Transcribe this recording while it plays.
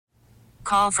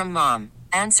call from mom.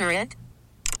 Answer it.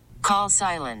 Call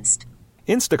silenced.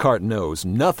 Instacart knows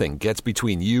nothing gets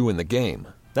between you and the game.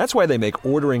 That's why they make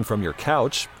ordering from your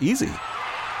couch easy.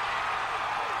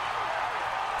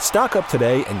 Stock up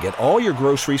today and get all your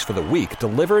groceries for the week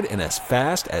delivered in as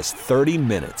fast as 30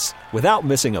 minutes without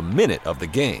missing a minute of the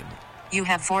game. You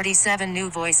have 47 new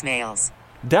voicemails.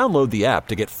 Download the app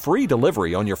to get free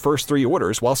delivery on your first 3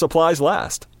 orders while supplies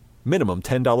last. Minimum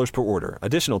 $10 per order.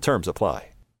 Additional terms apply.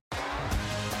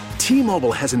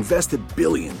 T-Mobile has invested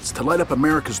billions to light up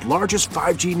America's largest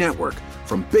 5G network,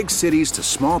 from big cities to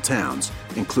small towns,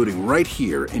 including right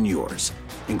here in yours.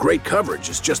 And great coverage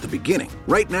is just the beginning.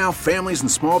 Right now, families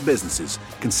and small businesses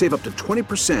can save up to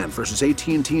 20% versus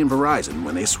AT&T and Verizon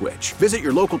when they switch. Visit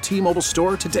your local T-Mobile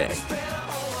store today.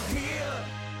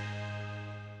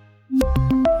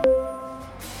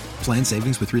 Plan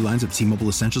savings with 3 lines of T-Mobile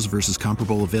Essentials versus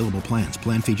comparable available plans.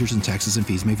 Plan features and taxes and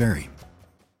fees may vary.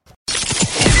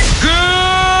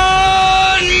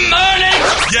 Good morning,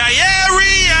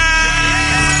 Area!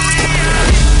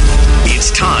 It's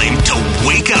time to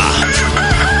wake up.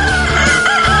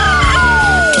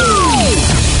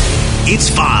 It's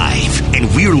 5,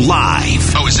 and we're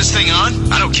live. Oh, is this thing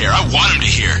on? I don't care. I want him to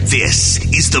hear. This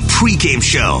is the pregame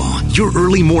show, your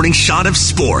early morning shot of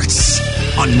sports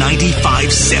on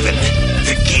 95.7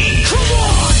 The Game. Come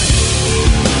on!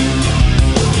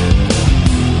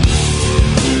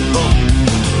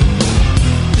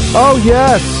 Oh,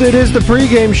 yes, it is the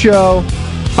pregame show.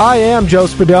 I am Joe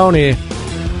Spadoni.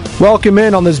 Welcome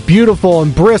in on this beautiful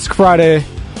and brisk Friday,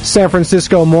 San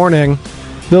Francisco morning.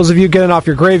 Those of you getting off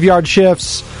your graveyard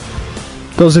shifts,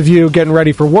 those of you getting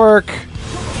ready for work,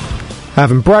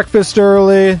 having breakfast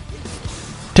early,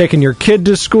 taking your kid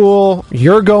to school,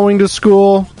 you're going to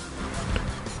school.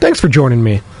 Thanks for joining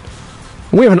me.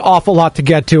 We have an awful lot to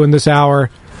get to in this hour.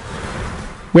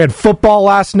 We had football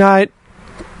last night.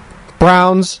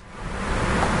 Browns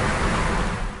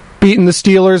beating the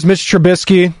Steelers. Mitch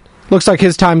Trubisky. Looks like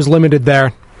his time is limited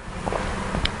there.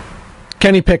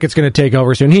 Kenny Pickett's going to take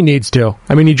over soon. He needs to.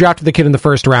 I mean, you drafted the kid in the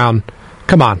first round.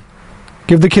 Come on.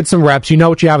 Give the kid some reps. You know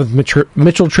what you have with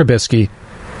Mitchell Trubisky.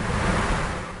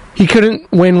 He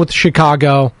couldn't win with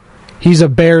Chicago. He's a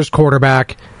Bears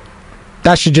quarterback.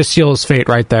 That should just seal his fate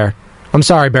right there. I'm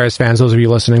sorry, Bears fans, those of you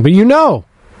listening, but you know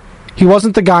he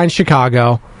wasn't the guy in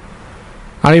Chicago.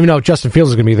 I don't even know if Justin Fields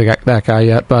is going to be that guy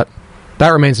yet, but that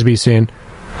remains to be seen.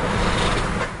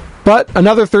 But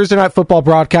another Thursday Night Football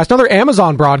broadcast, another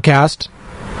Amazon broadcast.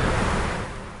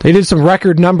 They did some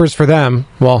record numbers for them.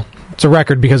 Well, it's a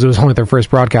record because it was only their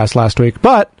first broadcast last week,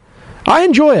 but I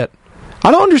enjoy it. I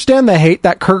don't understand the hate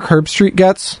that Kirk Herbstreit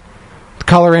gets, the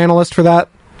color analyst for that,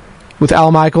 with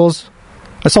Al Michaels.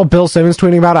 I saw Bill Simmons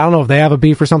tweeting about it. I don't know if they have a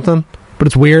beef or something, but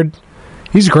it's weird.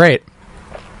 He's great.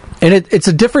 And it's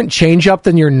a different change-up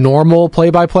than your normal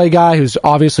play-by-play guy who's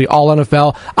obviously all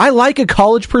NFL. I like a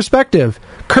college perspective.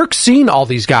 Kirk's seen all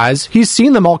these guys. He's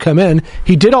seen them all come in.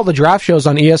 He did all the draft shows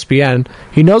on ESPN.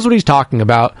 He knows what he's talking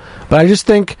about. But I just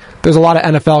think there's a lot of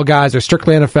NFL guys. They're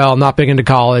strictly NFL, not big into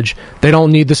college. They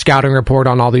don't need the scouting report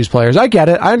on all these players. I get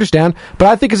it. I understand. But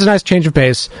I think it's a nice change of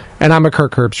pace, and I'm a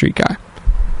Kirk Herbstreit guy.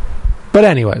 But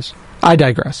anyways, I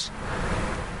digress.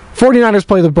 49ers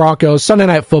play the Broncos, Sunday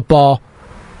Night Football.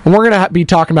 And we're going to be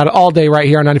talking about it all day right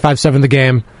here on 95.7 The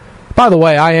Game. By the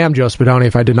way, I am Joe Spadoni,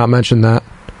 if I did not mention that.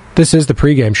 This is the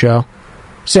pregame show.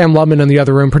 Sam Lubman in the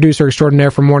other room, producer extraordinaire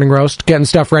for Morning Roast, getting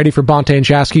stuff ready for Bonte and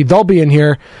Chasky. They'll be in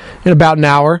here in about an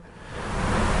hour.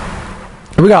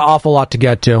 We got an awful lot to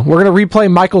get to. We're going to replay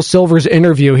Michael Silver's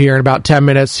interview here in about 10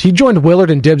 minutes. He joined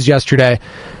Willard and Dibbs yesterday.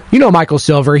 You know Michael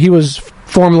Silver. He was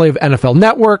formerly of NFL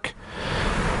Network.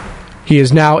 He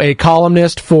is now a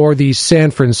columnist for the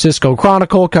San Francisco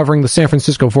Chronicle, covering the San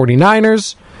Francisco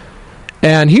 49ers.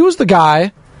 And he was the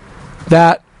guy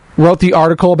that wrote the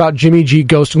article about Jimmy G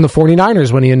ghosting the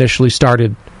 49ers when he initially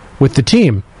started with the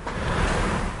team.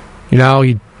 You know,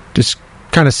 he just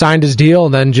kind of signed his deal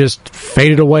and then just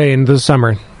faded away into the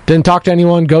summer. Didn't talk to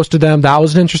anyone, ghosted them. That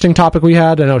was an interesting topic we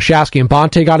had. I know Shasky and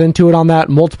Bonte got into it on that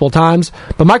multiple times.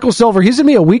 But Michael Silver, he's going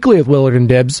to be a weekly with Willard and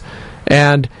Dibbs.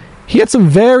 And he had some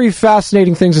very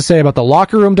fascinating things to say about the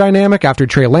locker room dynamic after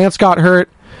Trey Lance got hurt,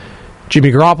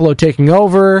 Jimmy Garoppolo taking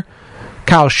over,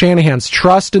 Kyle Shanahan's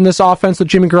trust in this offense with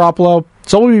Jimmy Garoppolo.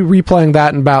 So we'll be replaying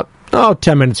that in about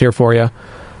 10 minutes here for you.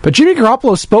 But Jimmy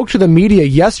Garoppolo spoke to the media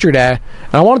yesterday,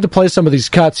 and I wanted to play some of these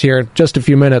cuts here in just a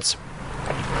few minutes.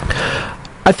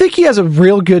 I think he has a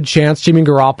real good chance, Jimmy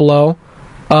Garoppolo,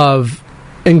 of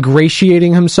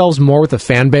ingratiating himself more with the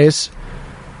fan base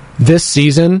this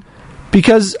season,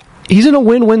 because he's in a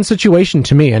win-win situation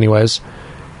to me anyways.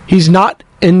 He's not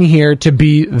in here to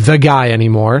be the guy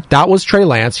anymore. That was Trey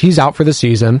Lance. He's out for the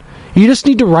season. You just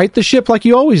need to right the ship like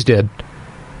you always did.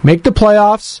 Make the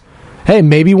playoffs. Hey,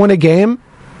 maybe win a game.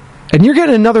 And you're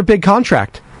getting another big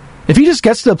contract. If he just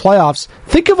gets to the playoffs,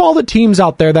 think of all the teams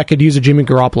out there that could use a Jimmy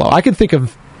Garoppolo. I could think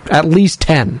of at least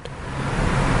 10.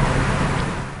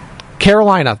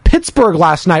 Carolina. Pittsburgh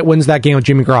last night wins that game with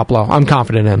Jimmy Garoppolo. I'm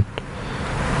confident in.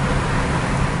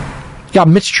 You got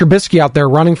Mitch Trubisky out there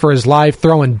running for his life,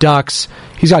 throwing ducks.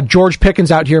 He's got George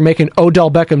Pickens out here making Odell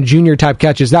Beckham Jr. type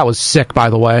catches. That was sick, by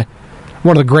the way.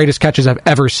 One of the greatest catches I've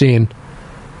ever seen.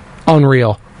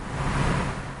 Unreal.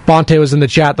 Bonte was in the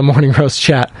chat, the Morning Roast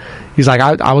chat. He's like,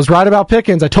 I was right about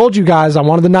Pickens. I told you guys I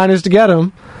wanted the Niners to get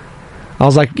him. I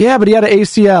was like, yeah, but he had an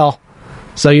ACL.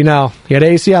 So, he had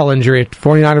an ACL injury.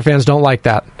 49er fans don't like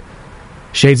that.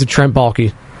 Shades of Trent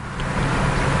Baalke.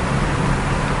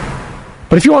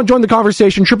 But if you want to join the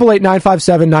conversation,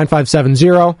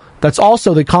 888-957-9570. That's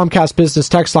also the Comcast Business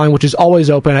text line, which is always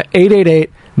open at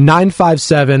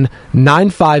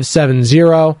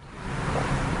 888-957-9570.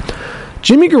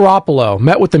 Jimmy Garoppolo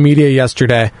met with the media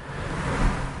yesterday,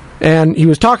 and he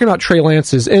was talking about Trey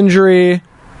Lance's injury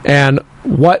and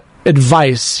what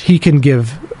advice he can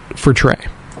give for Trey.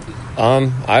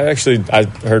 I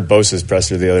heard Bosa's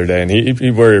presser the other day, and he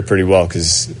worried pretty well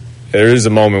because there is a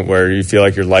moment where you feel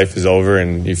like your life is over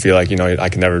and you feel like, I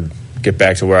can never get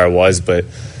back to where I was, but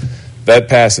that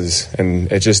passes,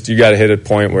 and you got to hit a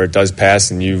point where it does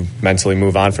pass and you mentally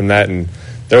move on from that, and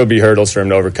there will be hurdles for him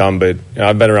to overcome, but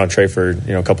I've been around Trey for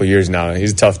a couple of years now.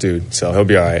 He's a tough dude, so he'll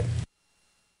be all right.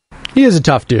 He is a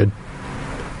tough dude,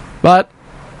 but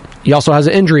he also has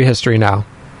an injury history now,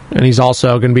 and he's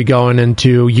also going to be going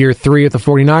into year 3 at the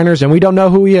 49ers, and we don't know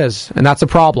who he is, and that's a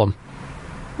problem,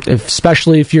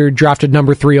 especially if you're drafted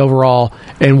number 3 overall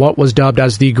in what was dubbed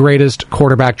as the greatest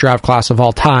quarterback draft class of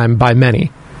all time by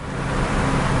many.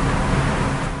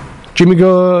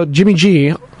 Jimmy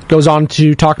G goes on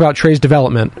to talk about Trey's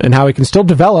development and how he can still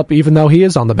develop even though he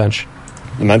is on the bench.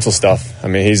 The mental stuff. I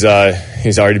mean, he's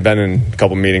already been in a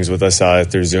couple meetings with us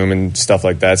through Zoom and stuff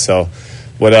like that. So,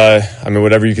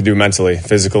 whatever you can do mentally,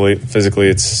 physically,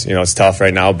 it's tough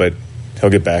right now, but he'll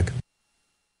get back.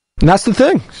 And that's the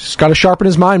thing. He's got to sharpen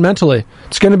his mind mentally.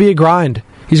 It's going to be a grind.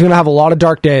 He's going to have a lot of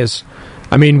dark days.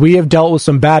 I mean, we have dealt with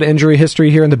some bad injury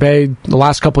history here in the Bay the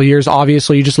last couple of years.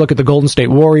 Obviously, you just look at the Golden State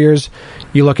Warriors,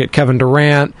 you look at Kevin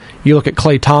Durant, you look at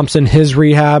Klay Thompson, his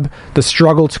rehab, the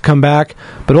struggle to come back.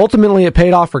 But ultimately, it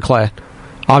paid off for Klay.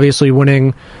 Obviously,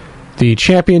 winning the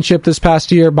championship this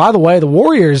past year. By the way, the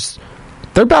Warriors,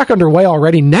 they're back underway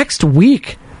already next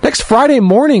week. Next Friday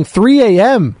morning, 3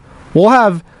 a.m., we'll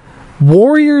have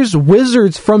Warriors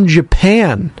Wizards from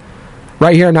Japan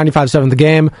right here at 95.7 The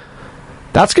Game.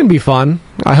 That's going to be fun.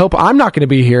 I hope I'm not going to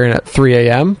be here at 3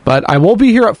 a.m., but I will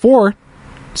be here at 4.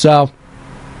 So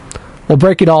we'll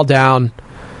break it all down.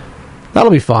 That'll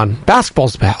be fun.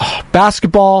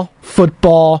 Basketball,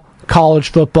 football, college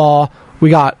football. We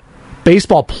got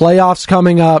baseball playoffs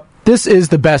coming up. This is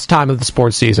the best time of the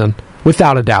sports season,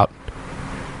 without a doubt.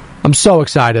 I'm so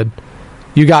excited.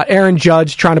 You got Aaron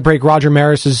Judge trying to break Roger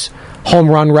Maris's home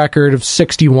run record of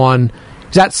 61.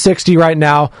 He's at 60 right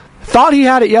now. Thought he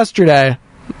had it yesterday.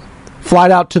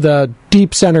 Flight out to the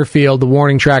deep center field, the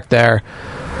warning track there.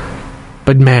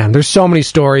 But man, there's so many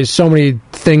stories, so many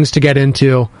things to get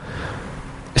into.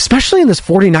 Especially in this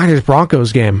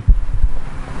 49ers-Broncos game.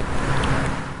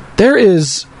 There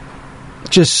is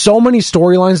just so many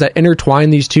storylines that intertwine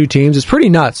these two teams. It's pretty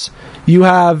nuts. You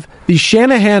have the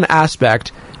Shanahan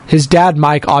aspect. His dad,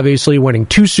 Mike, obviously winning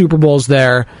 2 Super Bowls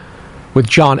there with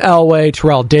John Elway,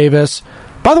 Terrell Davis.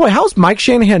 By the way, how's Mike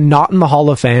Shanahan not in the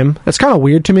Hall of Fame? That's kind of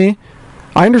weird to me.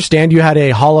 I understand you had a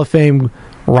Hall of Fame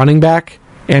running back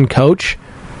and coach.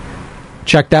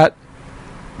 Check that.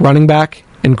 Running back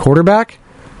and quarterback.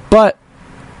 But,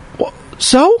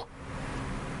 so?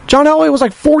 John Elway was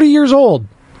like 40 years old.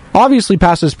 Obviously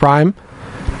past his prime.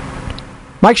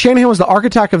 Mike Shanahan was the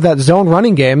architect of that zone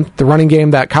running game, the running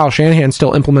game that Kyle Shanahan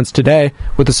still implements today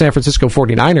with the San Francisco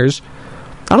 49ers.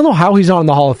 I don't know how he's not in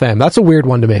the Hall of Fame. That's a weird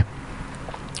one to me.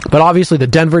 But obviously the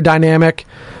Denver dynamic,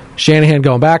 Shanahan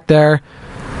going back there.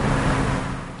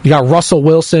 You got Russell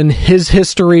Wilson, his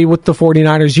history with the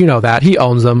 49ers, you know that. He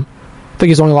owns them. I think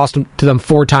he's only lost to them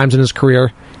 4 times in his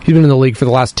career. He's been in the league for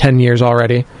the last 10 years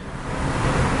already.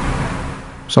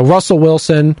 So Russell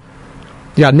Wilson,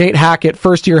 you got Nate Hackett,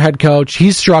 first-year head coach.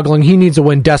 He's struggling. He needs a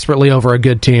win desperately over a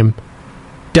good team.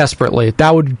 Desperately.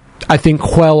 That would, I think,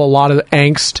 quell a lot of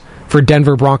angst for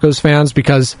Denver Broncos fans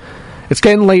because it's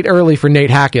getting late early for Nate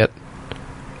Hackett.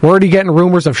 We're already getting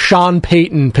rumors of Sean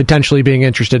Payton potentially being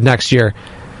interested next year.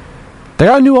 They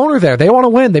got a new owner there. They want to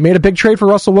win. They made a big trade for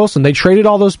Russell Wilson. They traded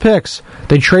all those picks.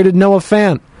 They traded Noah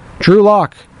Fant, Drew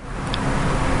Lock.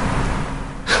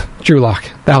 Drew Lock.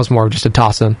 That was more of just a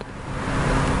toss-in.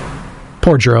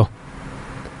 Poor Drew.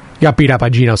 Got beat out by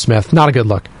Geno Smith. Not a good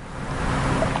look.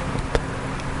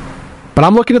 But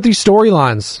I'm looking at these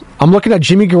storylines. I'm looking at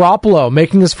Jimmy Garoppolo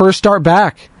making his first start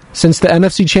back since the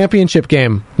NFC Championship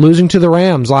game, losing to the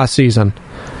Rams last season.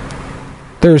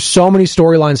 There's so many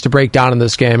storylines to break down in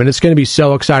this game, and it's going to be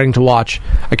so exciting to watch.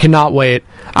 I cannot wait.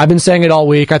 I've been saying it all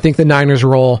week. I think the Niners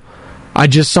roll. I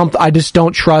just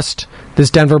don't trust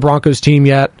this Denver Broncos team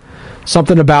yet.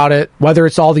 Something about it, whether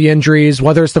it's all the injuries,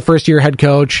 whether it's the first-year head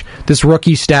coach, this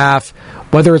rookie staff,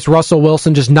 whether it's Russell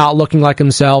Wilson just not looking like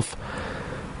himself.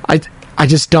 I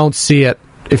just don't see it.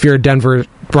 If you're a Denver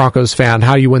Broncos fan,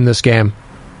 how you win this game.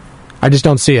 I just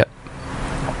don't see it.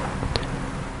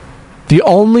 The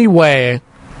only way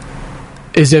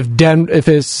is if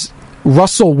it's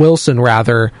Russell Wilson,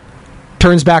 rather,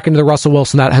 turns back into the Russell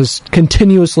Wilson that has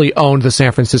continuously owned the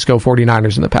San Francisco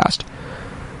 49ers in the past.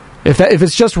 If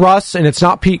it's just Russ, and it's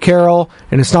not Pete Carroll,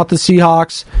 and it's not the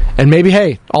Seahawks, and maybe,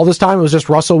 hey, all this time it was just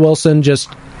Russell Wilson, just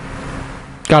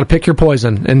got to pick your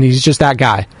poison, and he's just that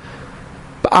guy.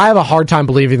 But I have a hard time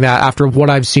believing that after what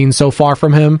I've seen so far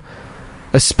from him,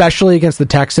 especially against the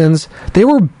Texans. They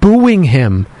were booing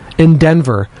him in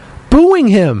Denver. Booing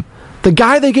him. The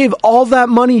guy they gave all that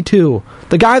money to.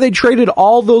 The guy they traded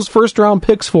all those first-round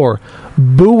picks for.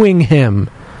 Booing him.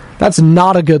 That's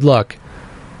not a good look.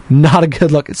 Not a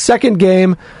good look. Second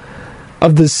game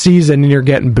of the season and you're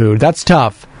getting booed. That's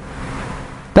tough.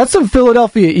 That's some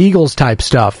Philadelphia Eagles type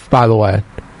stuff, by the way.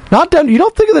 Not you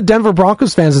don't think of the Denver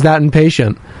Broncos fans as that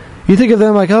impatient. You think of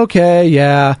them like, okay,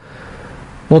 yeah,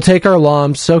 we'll take our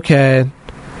lumps, okay.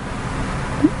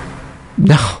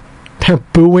 No, they're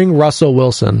booing Russell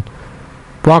Wilson.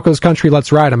 Broncos country,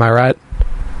 let's ride, am I right?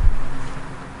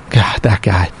 God, that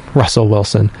guy, Russell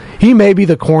Wilson. He may be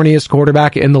the corniest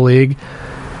quarterback in the league,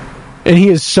 and he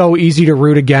is so easy to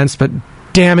root against, but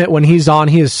damn it, when he's on,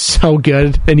 he is so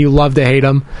good, and you love to hate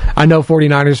him. I know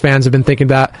 49ers fans have been thinking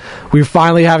that. We're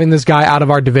finally having this guy out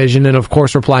of our division, and of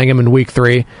course we're playing him in Week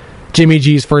 3. Jimmy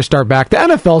G's first start back. The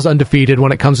NFL's undefeated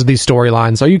when it comes to these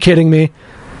storylines. Are you kidding me?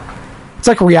 It's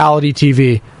like reality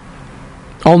TV.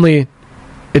 Only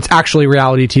it's actually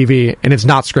reality TV, and it's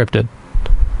not scripted.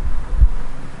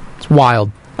 It's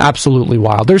wild. Absolutely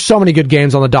wild. There's so many good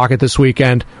games on the docket this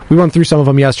weekend. We went through some of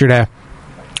them yesterday.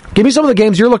 Give me some of the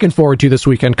games you're looking forward to this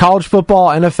weekend. College football,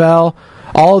 NFL,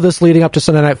 all of this leading up to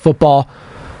Sunday Night Football.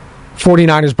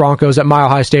 49ers Broncos at Mile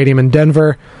High Stadium in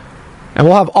Denver. And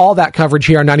we'll have all that coverage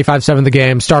here on 95.7 The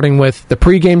Game, starting with the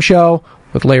pregame show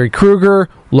with Larry Krueger,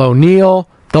 Lo Neal.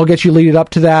 They'll get you leaded up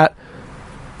to that.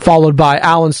 Followed by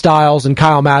Alan Stiles and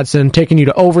Kyle Madsen taking you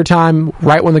to overtime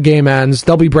right when the game ends.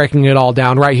 They'll be breaking it all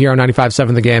down right here on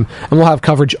 95.7 The Game. And we'll have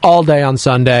coverage all day on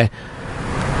Sunday.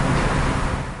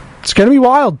 It's going to be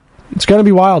wild. It's going to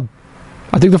be wild.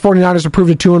 I think the 49ers have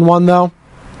proved a 2-1, though.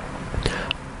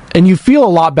 And you feel a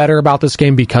lot better about this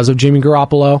game because of Jimmy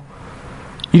Garoppolo.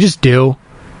 You just do.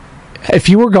 If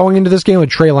you were going into this game with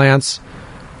Trey Lance,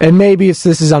 and maybe this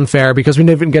is unfair because we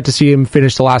didn't get to see him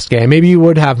finish the last game, maybe you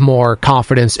would have more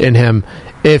confidence in him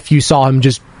if you saw him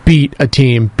just beat a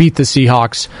team, beat the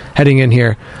Seahawks heading in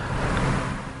here.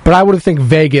 But I would think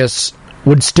Vegas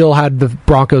would still have the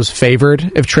Broncos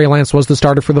favored if Trey Lance was the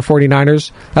starter for the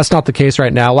 49ers. That's not the case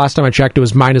right now. Last time I checked, it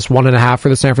was -1.5 for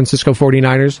the San Francisco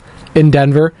 49ers in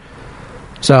Denver.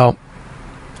 So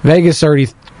Vegas already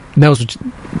knows.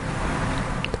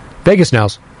 Vegas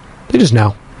knows. They just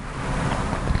know.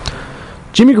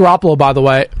 Jimmy Garoppolo, by the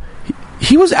way,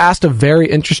 he was asked a very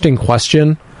interesting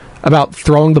question about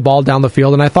throwing the ball down the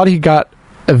field, and I thought he got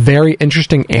a very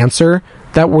interesting answer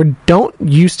that we don't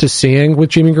used to seeing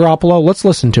with Jimmy Garoppolo. Let's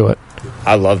listen to it.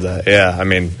 I love that. Yeah, I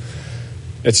mean,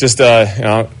 it's just,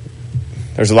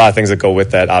 there's a lot of things that go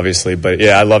with that, obviously, but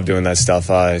yeah, I love doing that stuff.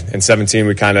 In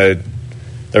 17,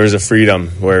 there was a freedom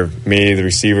where me, the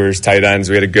receivers, tight ends,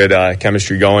 we had a good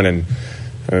chemistry going, and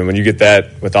I mean, when you get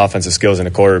that with offensive skills in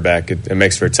a quarterback, it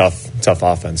makes for a tough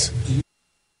offense.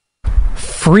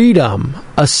 Freedom.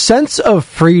 A sense of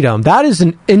freedom. That is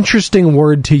an interesting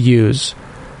word to use,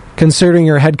 considering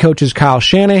your head coach is Kyle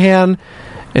Shanahan,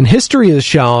 and history has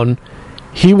shown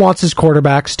he wants his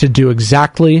quarterbacks to do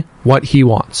exactly what he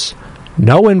wants.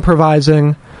 No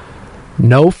improvising,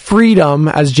 no freedom,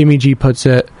 as Jimmy G puts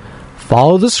it.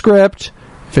 Follow the script.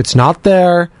 If it's not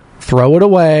there, throw it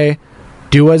away.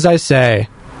 Do as I say.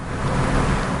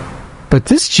 But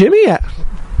this Jimmy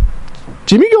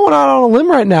going out on a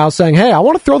limb right now saying, hey, I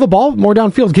want to throw the ball more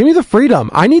downfield. Give me the freedom.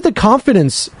 I need the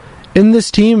confidence in this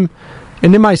team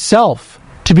and in myself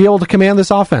to be able to command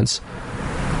this offense.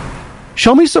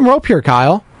 Show me some rope here,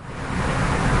 Kyle.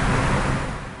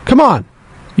 Come on.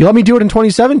 You let me do it in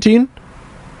 2017.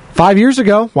 5 years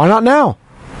ago. Why not now?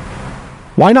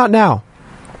 Why not now?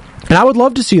 And I would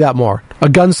love to see that more. A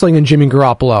gunslinging Jimmy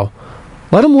Garoppolo.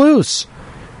 Let him loose.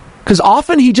 Because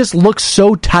often he just looks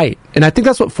so tight. And I think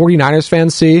that's what 49ers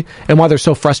fans see and why they're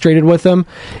so frustrated with him.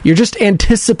 You're just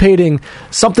anticipating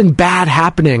something bad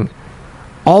happening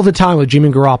all the time with Jimmy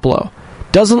Garoppolo.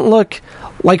 Doesn't look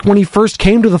like when he first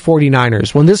came to the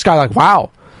 49ers, when this guy, like,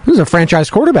 wow, this is a franchise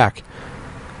quarterback.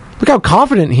 Look how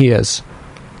confident he is.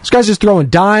 This guy's just throwing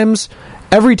dimes.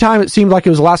 Every time it seemed like it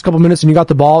was the last couple minutes and you got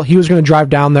the ball, he was going to drive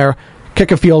down there,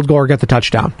 kick a field goal, or get the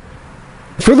touchdown.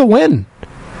 For the win.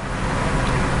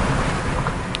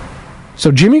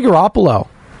 So Jimmy Garoppolo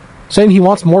saying he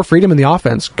wants more freedom in the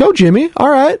offense. Go, Jimmy. All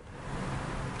right.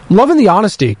 Loving the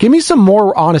honesty. Give me some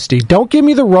more honesty. Don't give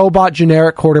me the robot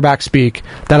generic quarterback speak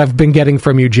that I've been getting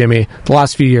from you, Jimmy, the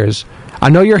last few years. I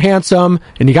know you're handsome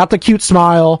and you got the cute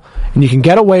smile and you can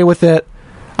get away with it.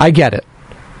 I get it.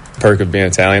 Perk of being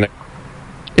Italian.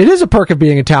 It is a perk of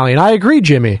being Italian. I agree,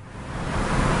 Jimmy.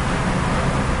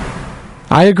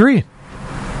 I agree.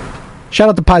 Shout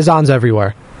out to Paisans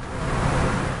everywhere.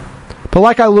 But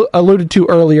like I alluded to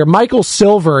earlier, Michael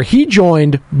Silver, he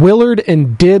joined Willard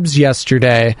and Dibbs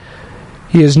yesterday.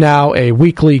 He is now a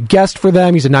weekly guest for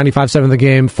them. He's a 95.7 The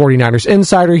Game 49ers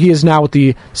insider. He is now with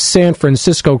the San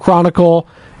Francisco Chronicle.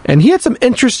 And he had some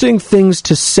interesting things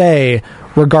to say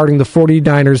regarding the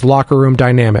 49ers locker room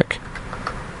dynamic.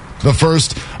 The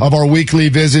first of our weekly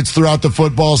visits throughout the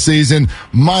football season.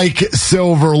 Mike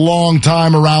Silver, long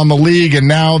time around the league, and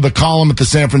now the column at the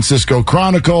San Francisco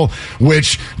Chronicle,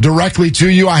 which directly to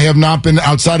you, I have not been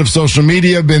outside of social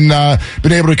media, been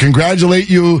able to congratulate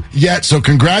you yet. So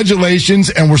congratulations,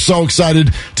 and we're so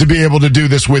excited to be able to do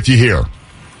this with you here.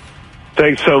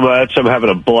 Thanks so much. I'm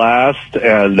having a blast,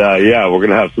 and yeah, we're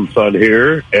going to have some fun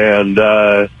here. And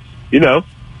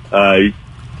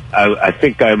I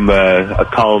think I'm a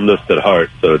columnist at heart,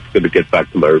 so it's good to get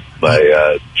back to my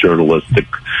journalistic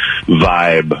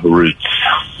vibe roots.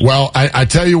 Well, I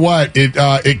tell you what,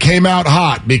 it came out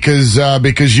hot because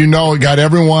it got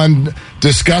everyone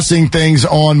discussing things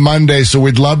on Monday. So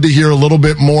we'd love to hear a little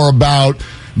bit more about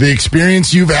the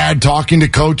experience you've had talking to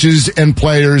coaches and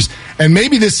players, and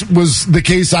maybe this was the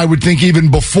case, I would think, even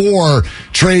before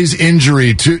Trey's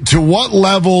injury. To what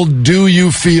level do you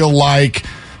feel like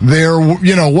there,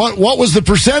 what was the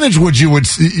percentage you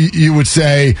would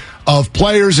say of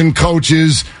players and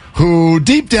coaches who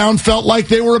deep down felt like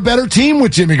they were a better team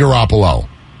with Jimmy Garoppolo?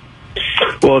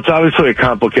 Well, it's obviously a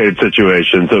complicated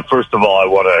situation. So first of all, I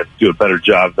want to do a better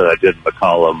job than I did in the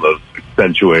column of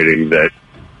accentuating that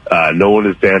no one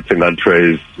is dancing on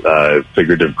Trey's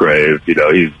figurative grave.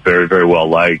 He's very, very well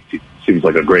liked. He seems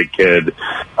like a great kid,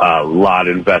 a lot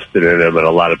invested in him, and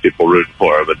a lot of people rooting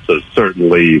for him. And so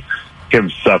certainly him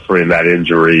suffering that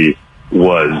injury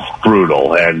was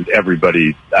brutal, and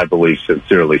everybody, I believe,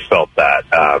 sincerely felt that.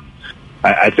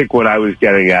 I think what I was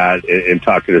getting at in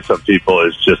talking to some people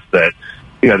is just that,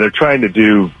 they're trying to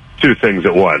do two things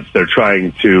at once. They're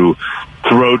trying to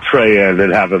throw Trey in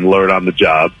and have him learn on the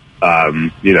job. A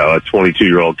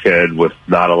 22-year-old kid with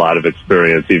not a lot of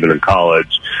experience, even in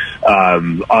college,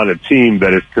 on a team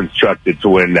that is constructed to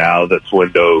win now, that's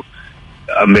window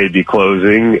may be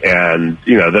closing, and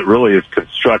that really is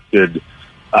constructed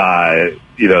to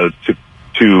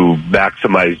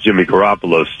maximize Jimmy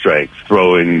Garoppolo's strengths,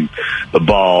 throwing the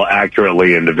ball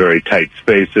accurately into very tight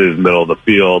spaces, middle of the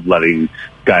field, letting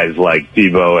guys like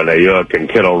Debo and Ayuk and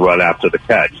Kittle run after the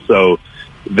catch. So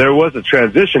there was a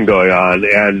transition going on,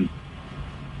 and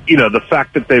the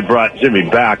fact that they brought Jimmy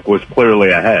back was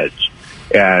clearly a hedge.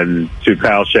 And to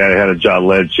Kyle Shanahan and John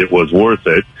Lynch, it was worth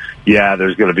it. Yeah,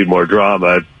 there's going to be more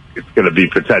drama. It's going to be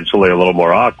potentially a little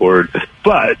more awkward,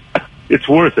 but it's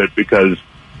worth it because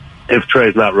if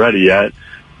Trey's not ready yet,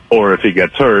 or if he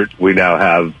gets hurt, we now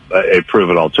have a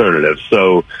proven alternative.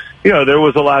 So, there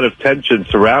was a lot of tension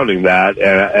surrounding that,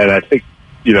 and I think,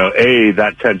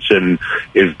 that tension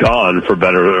is gone for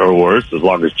better or worse, as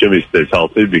long as Jimmy stays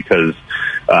healthy, because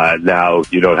now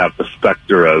you don't have the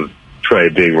specter of Trey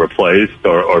being replaced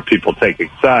or people taking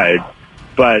sides.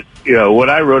 But, what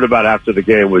I wrote about after the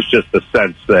game was just the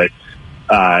sense that,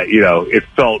 it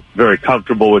felt very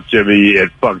comfortable with Jimmy.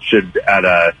 It functioned at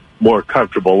a more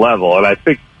comfortable level. And I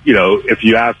think, if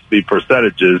you ask the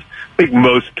percentages, I think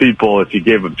most people, if you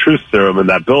gave them truth serum in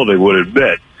that building, would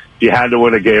admit if you had to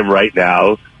win a game right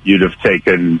now, you'd have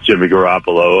taken Jimmy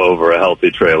Garoppolo over a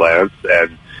healthy Trey Lance.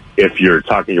 And if you're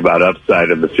talking about upside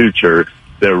in the future,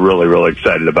 they're really, really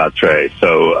excited about Trey.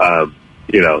 So,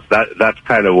 that's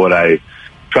kind of what I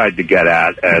tried to get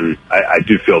at, and I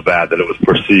do feel bad that it was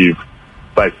perceived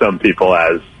by some people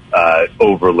as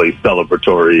overly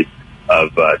celebratory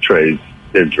of Trey's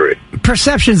injury.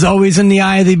 Perception's always in the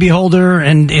eye of the beholder,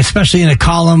 and especially in a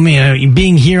column,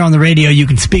 being here on the radio, you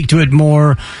can speak to it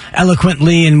more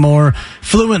eloquently and more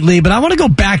fluently. But I want to go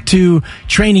back to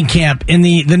training camp and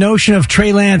the notion of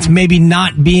Trey Lance maybe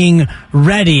not being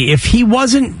ready. If he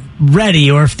wasn't ready,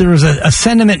 or if there was a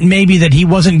sentiment maybe that he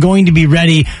wasn't going to be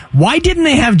ready, why didn't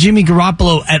they have Jimmy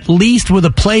Garoppolo at least with a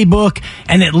playbook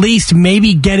and at least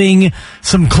maybe getting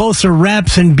some closer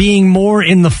reps and being more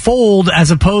in the fold as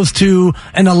opposed to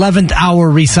an 11th hour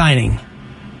re-signing?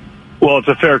 Well, it's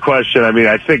a fair question. I mean,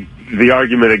 I think the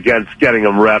argument against getting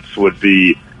him reps would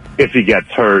be if he gets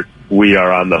hurt, we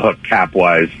are on the hook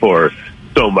cap-wise for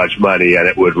so much money, and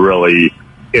it would really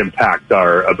impact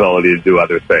our ability to do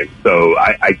other things. So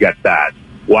I get that.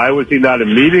 Why was he not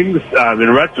in meetings? In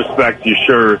retrospect, you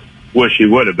sure wish he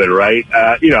would have been, right?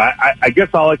 I guess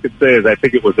all I could say is I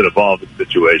think it was an evolving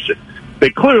situation. They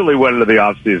clearly went into the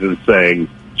offseason saying,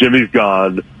 Jimmy's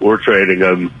gone, we're trading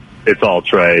him, it's all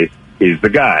Trey, he's the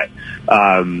guy.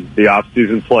 The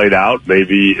offseason played out.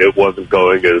 Maybe it wasn't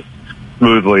going as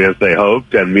smoothly as they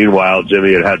hoped, and meanwhile,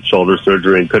 Jimmy had shoulder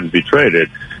surgery and couldn't be traded.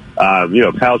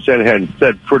 Kyle Shanahan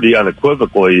said pretty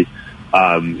unequivocally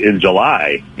in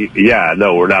July,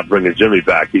 we're not bringing Jimmy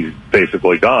back. He's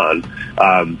basically gone.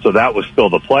 So that was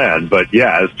still the plan. But,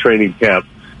 as training camp,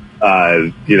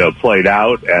 played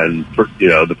out and,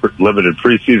 the limited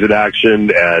preseason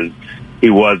action, and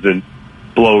he wasn't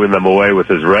blowing them away with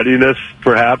his readiness,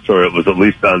 perhaps, or it was at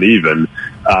least uneven.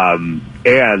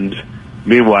 And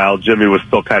meanwhile, Jimmy was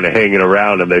still kind of hanging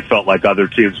around, and they felt like other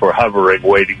teams were hovering,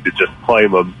 waiting to just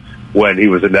claim him when he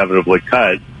was inevitably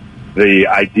cut. The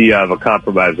idea of a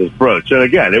compromise was broached. And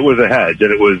again, it was a hedge,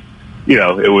 and it was,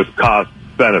 it was cost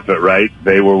benefit, right?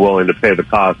 They were willing to pay the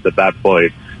cost at that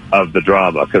point of the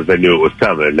drama because they knew it was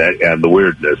coming and the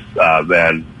weirdness.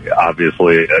 And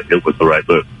obviously, it was the right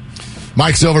move.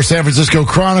 Mike Silver, San Francisco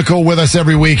Chronicle, with us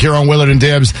every week here on Willard and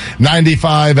Dibbs,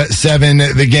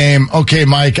 95.7 The Game. Okay,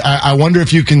 Mike, I wonder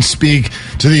if you can speak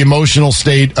to the emotional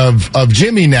state of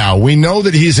Jimmy now. We know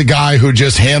that he's a guy who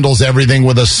just handles everything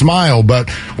with a smile, but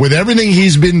with everything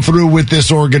he's been through with this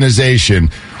organization,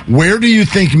 where do you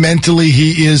think mentally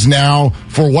he is now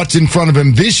for what's in front of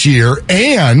him this year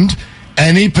and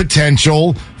any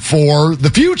potential for the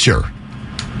future?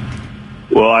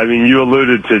 Well, I mean, you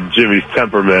alluded to Jimmy's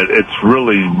temperament. It's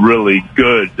really, really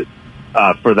good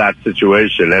for that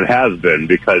situation, and has been,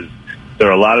 because there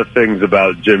are a lot of things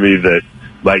about Jimmy that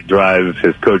might drive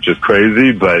his coaches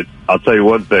crazy, but I'll tell you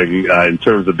one thing, in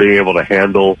terms of being able to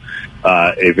handle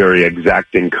a very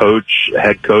exacting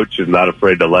head coach is not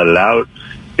afraid to let it out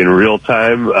in real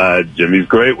time. Jimmy's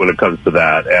great when it comes to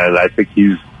that, and I think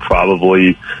he's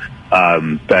probably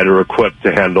better equipped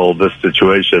to handle this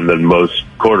situation than most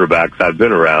quarterbacks I've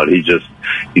been around. He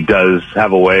does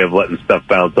have a way of letting stuff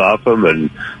bounce off him and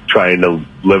trying to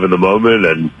live in the moment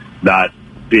and not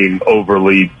being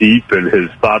overly deep in his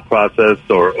thought process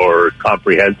or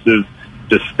comprehensive,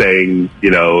 just staying,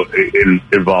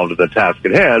 involved in the task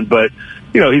at hand. But,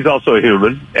 he's also a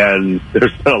human, and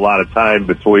there's been a lot of time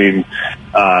between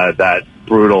that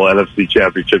brutal NFC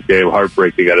Championship game,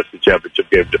 heartbreaking NFC Championship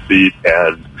game defeat,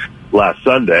 and last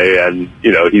Sunday, and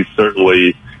he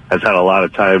certainly has had a lot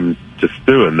of time to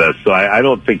stew in this. So I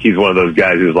don't think he's one of those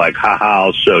guys who's like,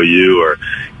 I'll show you, or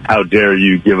how dare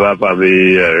you give up on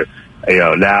me, or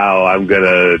now I'm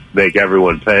gonna make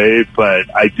everyone pay.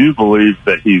 But I do believe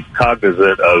that he's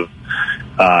cognizant of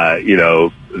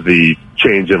the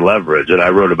change in leverage, and I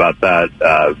wrote about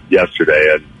that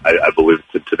yesterday, and I believe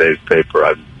it's in today's paper.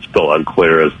 I'm still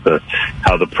unclear as to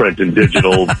how the print and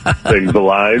digital things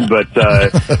align, but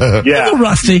a little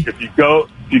rusty. If you go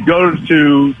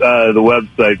to the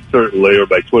website, certainly, or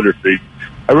my Twitter feed,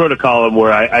 I wrote a column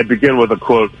where I begin with a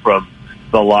quote from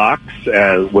The Locks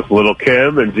and with Lil'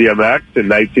 Kim and DMX in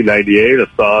 1998, a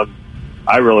song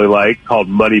I really like called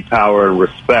 "Money, Power, and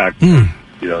Respect."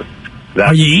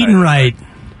 Are you eating right?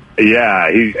 Yeah,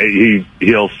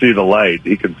 he'll see the light.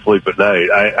 He can sleep at night.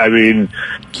 I mean,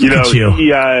 he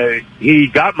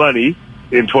got money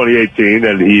in 2018,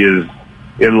 and he is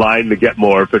in line to get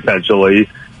more potentially.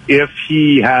 If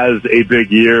he has a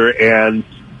big year and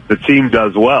the team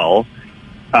does well,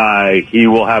 he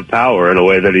will have power in a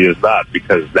way that he is not,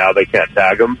 because now they can't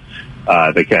tag him.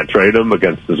 They can't trade him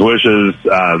against his wishes.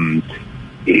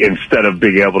 Instead of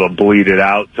being able to bleed it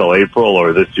out till April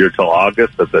or this year till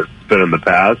August, as it's been in the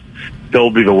past,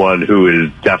 he'll be the one who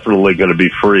is definitely going to be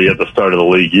free at the start of the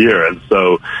league year. And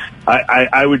so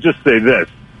I would just say this.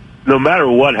 no matter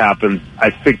what happens,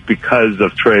 I think because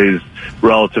of Trey's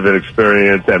relative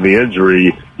inexperience and the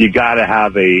injury, you got to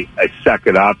have a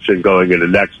second option going into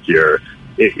next year,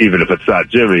 even if it's not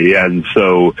Jimmy. And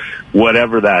so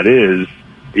whatever that is,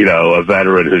 you know, a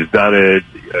veteran who's done it,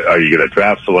 are you going to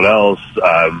draft someone else?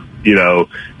 You know,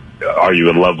 are you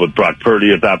in love with Brock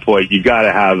Purdy at that point? You got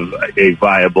to have a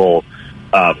viable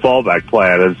fallback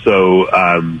plan. And so,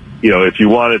 you know, if you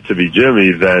want it to be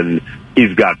Jimmy, then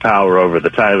he's got power over the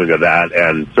timing of that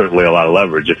and certainly a lot of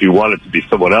leverage. If you want it to be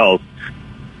someone else,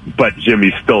 but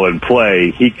Jimmy's still in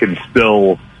play, he can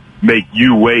still make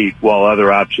you wait while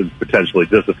other options potentially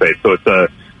dissipate. So it's a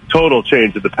total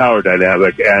change of the power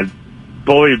dynamic. And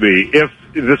believe me, if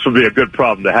this would be a good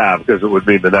problem to have, because it would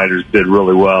mean the Niners did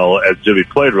really well and Jimmy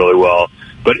played really well.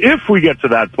 But if we get to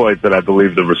that point, then I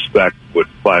believe the respect would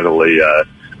finally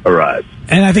arrive.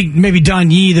 And I think maybe Don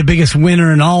Yee, the biggest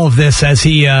winner in all of this, as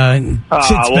he sits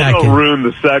back. Don't ruin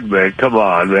the segment. Come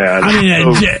on, man.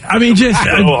 I mean, just so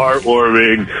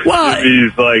heartwarming. Well,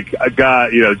 Jimmy's like a guy.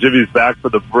 You know, Jimmy's back for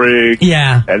the brink.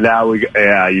 Yeah. And now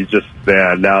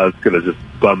now it's gonna just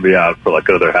bum me out for like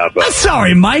another half hour.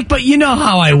 Sorry, Mike, but you know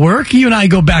how I work. You and I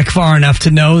go back far enough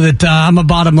to know that I'm a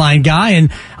bottom line guy.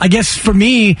 And I guess for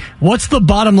me, what's the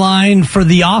bottom line for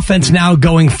the offense now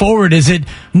going forward? Is it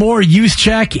more use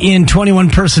check in 21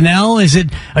 personnel? Is it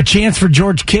a chance for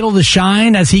George Kittle to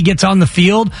shine as he gets on the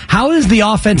field? How is the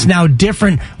offense now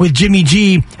different with Jimmy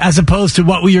G as opposed to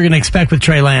what we were going to expect with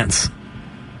Trey Lance?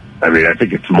 I mean, I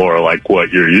think it's more like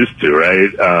what you're used to, right?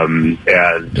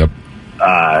 Yep.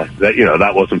 That, you know,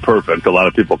 that wasn't perfect. A lot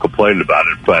of people complained about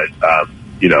it, but,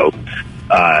 you know,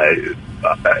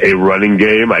 a running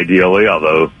game, ideally,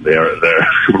 although their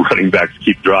running backs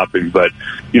keep dropping, but,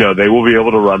 you know, they will be able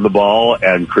to run the ball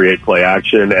and create play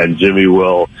action, and Jimmy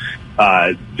will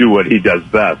do what he does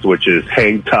best, which is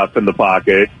hang tough in the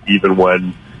pocket, even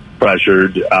when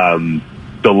pressured,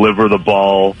 deliver the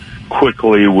ball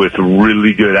quickly with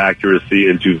really good accuracy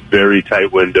into very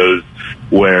tight windows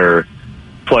where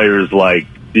players like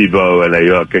Debo and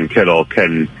Ayuk and Kittle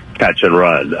can catch and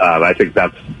run. I think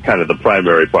that's kind of the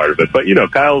primary part of it. But, you know,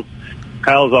 Kyle's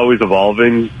always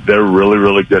evolving. They're really,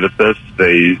 really good at this.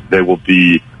 They will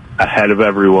be ahead of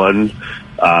everyone,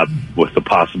 with the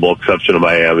possible exception of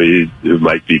Miami, who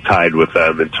might be tied with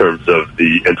them in terms of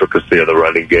the intricacy of the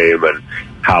running game and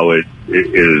how it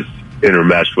is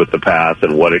intermeshed with the pass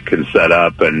and what it can set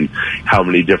up and how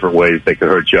many different ways they can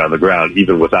hurt you on the ground,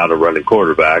 even without a running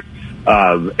quarterback.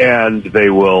 And they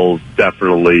will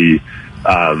definitely,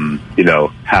 you know,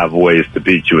 have ways to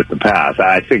beat you with the pass.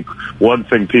 I think one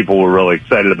thing people were really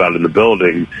excited about in the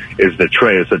building is that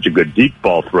Trey is such a good deep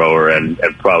ball thrower and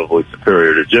probably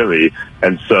superior to Jimmy.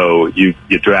 And so you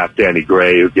draft Danny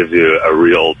Gray, who gives you a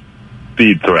real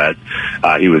speed threat.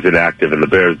 He was inactive in the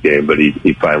Bears game, but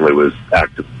he finally was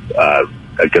active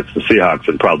against the Seahawks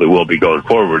and probably will be going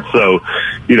forward. So,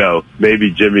 you know,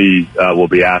 maybe Jimmy will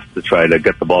be asked to try to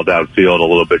get the ball downfield a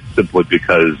little bit simply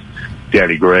because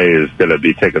Danny Gray is going to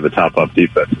be taking the top off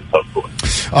defense, hopefully.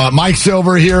 Mike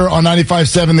Silver here on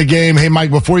 95.7 The Game. Hey,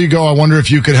 Mike, before you go, I wonder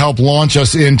if you could help launch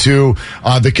us into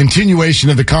the continuation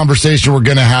of the conversation we're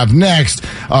going to have next.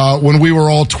 When we were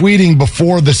all tweeting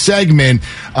before the segment,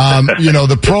 you know,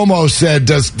 the promo said,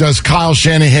 does Kyle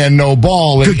Shanahan know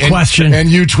ball? Good question. And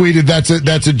you tweeted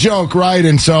that's a joke, right?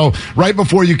 And so right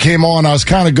before you came on, I was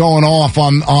kind of going off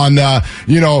on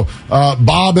you know,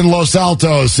 Bob in Los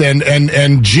Altos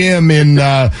and Jim in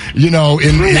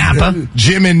Napa.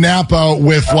 Jim in Napa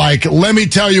with, like, let me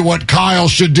tell you what Kyle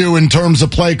should do in terms of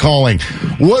play calling.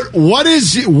 What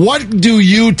do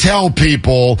you tell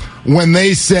people when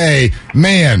they say,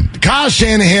 man, Kyle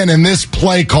Shanahan and this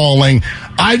play calling,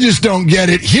 I just don't get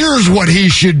it. Here's what he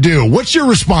should do. What's your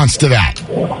response to that?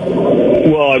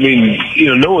 Well, I mean, you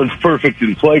know, no one's perfect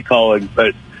in play calling,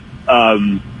 but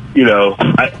you know,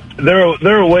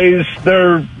 there are ways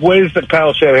that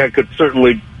Kyle Shanahan could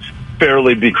certainly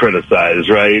fairly be criticized,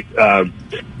 right?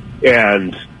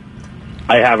 And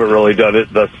I haven't really done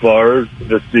it thus far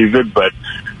this season, but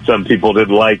some people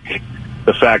didn't like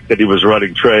the fact that he was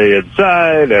running Trey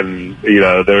inside, and, you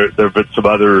know, there have been some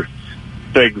other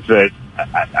things that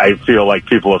I feel like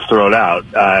people have thrown out.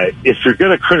 If you're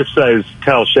going to criticize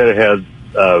Kyle Shanahan's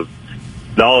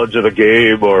knowledge of the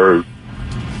game or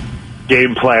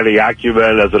game planning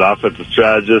acumen as an offensive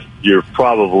strategist, you're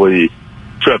probably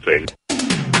tripping.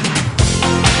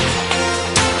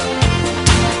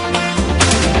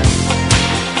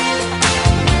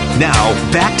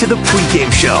 Now, back to the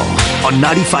pregame show on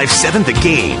 95.7 The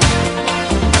Game.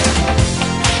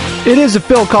 It is a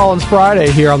Phil Collins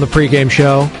Friday here on the pregame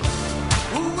show.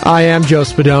 I am Joe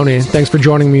Spadoni. Thanks for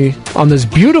joining me on this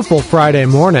beautiful Friday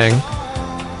morning.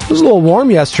 It was a little warm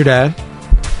yesterday.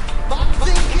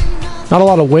 Not a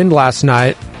lot of wind last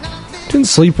night. Didn't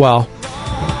sleep well.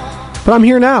 But I'm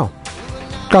here now.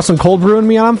 Got some cold brew in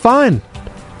me and I'm fine.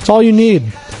 That's all you need.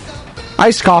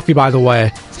 Iced coffee, by the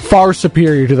way, far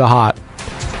superior to the hot.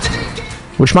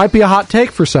 Which might be a hot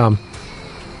take for some.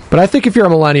 But I think if you're a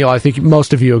millennial, I think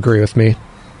most of you agree with me.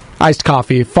 Iced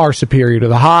coffee, far superior to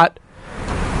the hot.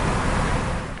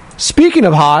 Speaking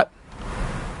of hot,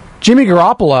 Jimmy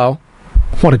Garoppolo,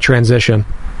 what a transition.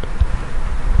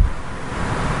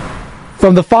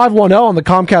 From the 510 on the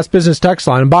Comcast Business Text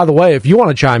line, and by the way, if you want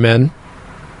to chime in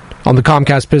on the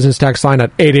Comcast Business Text line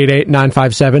at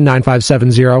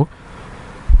 888-957-9570,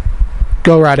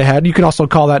 go right ahead. You can also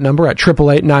call that number at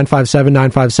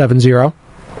 888-957-9570.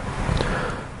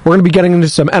 We're going to be getting into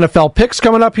some NFL picks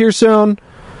coming up here soon.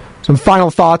 Some final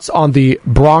thoughts on the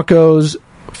Broncos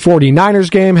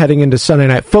 49ers game heading into Sunday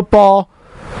Night Football.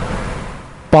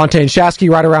 Bonte and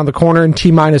Shasky right around the corner in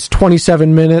T-minus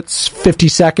 27 minutes, 50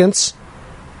 seconds.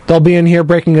 They'll be in here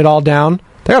breaking it all down.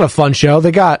 They got a fun show.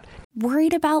 They got...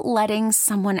 Worried about letting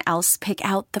someone else pick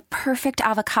out the perfect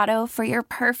avocado for your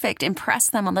perfect impress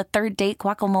them on the third date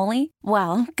guacamole?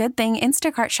 Well, good thing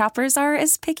Instacart shoppers are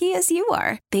as picky as you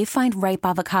are. They find ripe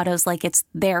avocados like it's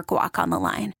their guac on the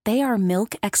line. They are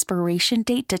milk expiration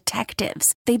date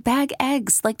detectives. They bag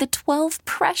eggs like the 12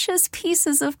 precious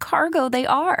pieces of cargo they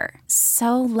are.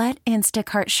 So let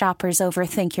Instacart shoppers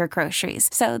overthink your groceries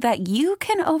so that you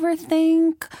can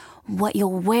overthink what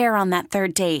you'll wear on that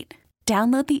third date.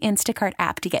 Download the Instacart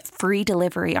app to get free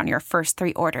delivery on your first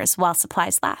 3 orders while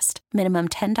supplies last. Minimum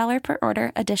 $10 per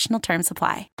order. Additional terms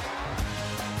apply.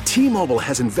 T-Mobile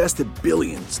has invested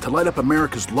billions to light up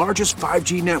America's largest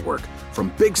 5G network,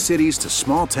 from big cities to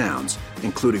small towns,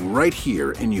 including right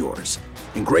here in yours.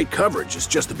 And great coverage is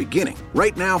just the beginning.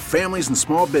 Right now, families and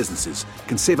small businesses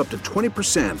can save up to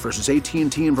 20% versus AT&T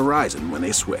and Verizon when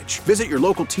they switch. Visit your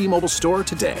local T-Mobile store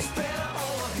today.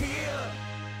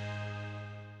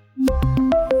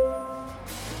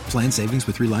 Plan savings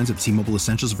with 3 lines of T-Mobile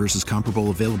Essentials versus comparable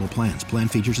available plans. Plan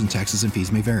features and taxes and fees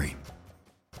may vary.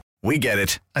 We get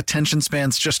it. Attention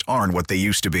spans just aren't what they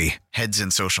used to be. Heads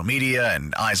in social media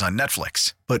and eyes on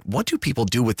Netflix. But what do people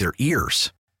do with their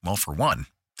ears? Well, for one,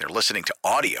 they're listening to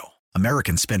audio.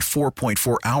 Americans spend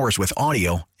 4.4 hours with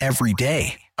audio every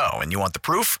day. Oh, and you want the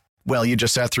proof? Well, you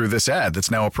just sat through this ad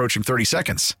that's now approaching 30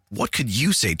 seconds. What could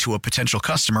you say to a potential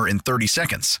customer in 30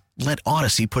 seconds? Let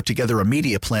Odyssey put together a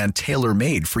media plan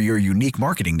tailor-made for your unique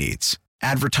marketing needs.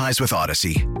 Advertise with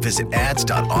Odyssey. Visit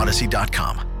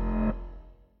ads.odyssey.com.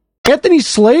 Anthony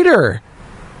Slater,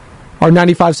 our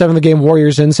 95.7 The Game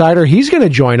Warriors insider, he's going to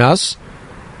join us.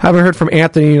 Haven't heard from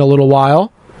Anthony in a little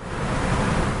while.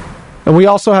 And we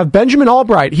also have Benjamin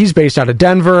Albright. He's based out of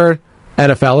Denver,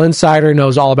 NFL insider,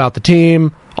 knows all about the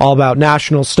team, all about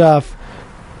national stuff.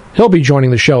 He'll be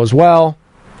joining the show as well.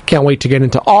 Can't wait to get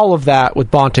into all of that with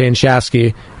Bonte and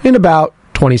Shasky in about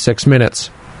 26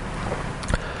 minutes.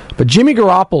 But Jimmy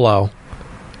Garoppolo,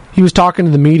 he was talking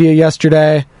to the media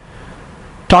yesterday,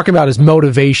 talking about his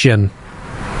motivation.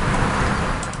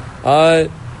 Not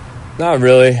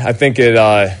really. I think it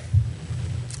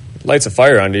lights a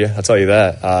fire under you. I'll tell you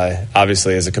that.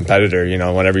 Obviously, as a competitor,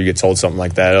 whenever you get told something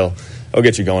like that, it'll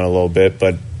get you going a little bit.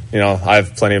 But I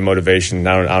have plenty of motivation.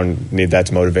 I don't need that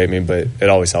to motivate me, but it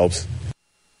always helps.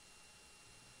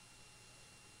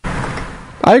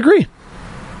 I agree.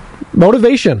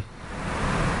 Motivation.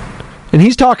 And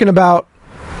he's talking about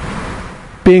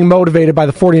being motivated by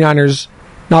the 49ers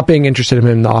not being interested in him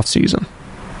in the offseason.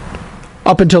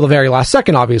 Up until the very last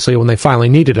second, obviously, when they finally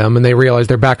needed him and they realized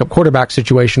their backup quarterback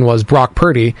situation was Brock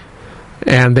Purdy,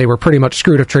 and they were pretty much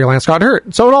screwed if Trey Lance got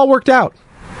hurt. So it all worked out.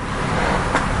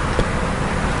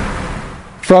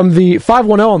 From the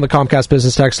 510 on the Comcast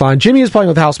Business Text line, Jimmy is playing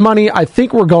with house money. I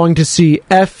think we're going to see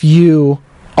FU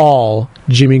all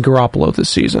Jimmy Garoppolo this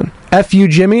season. FU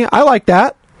Jimmy, I like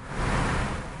that.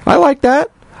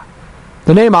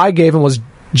 The name I gave him was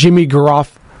Jimmy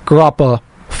Garoppolo,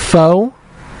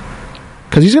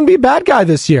 because he's going to be a bad guy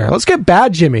this year. Let's get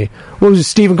bad Jimmy. What was it,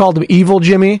 Steven called him evil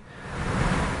Jimmy?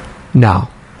 No.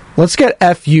 Let's get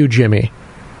FU Jimmy.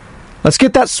 Let's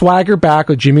get that swagger back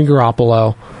with Jimmy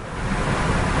Garoppolo.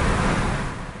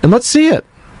 And let's see it.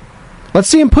 Let's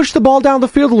see him push the ball down the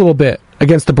field a little bit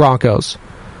against the Broncos.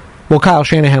 Will Kyle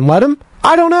Shanahan let him?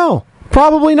 I don't know.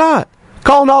 Probably not.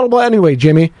 Call an audible anyway,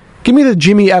 Jimmy. Give me the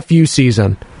Jimmy FU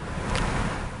season.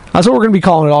 That's what we're going to be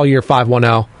calling it all year,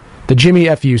 510. The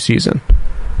Jimmy FU season.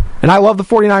 And I love the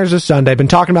 49ers this Sunday. Been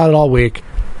talking about it all week.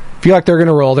 Feel like they're going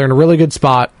to roll. They're in a really good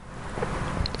spot.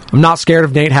 I'm not scared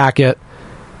of Nate Hackett.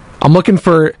 I'm looking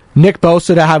for Nick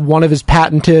Bosa to have one of his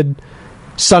patented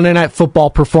Sunday Night Football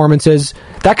performances.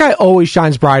 That guy always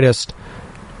shines brightest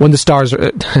when the stars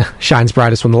are, shines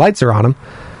brightest when the lights are on him.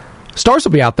 Stars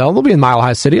will be out, though. They'll be in Mile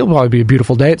High City. It'll probably be a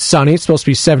beautiful day. It's sunny. It's supposed to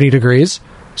be 70 degrees.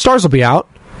 Stars will be out.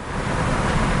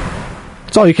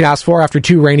 That's all you can ask for after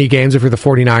 2 rainy games if you're the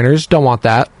 49ers. Don't want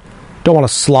that. Don't want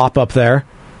to slop up there.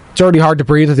 It's already hard to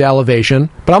breathe at the elevation.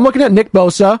 But I'm looking at Nick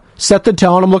Bosa, set the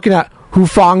tone. I'm looking at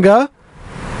Hufanga,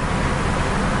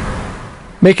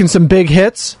 making some big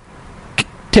hits,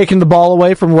 taking the ball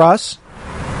away from Russ.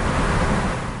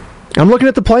 I'm looking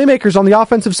at the playmakers on the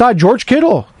offensive side. George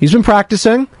Kittle, he's been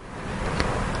practicing.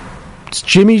 It's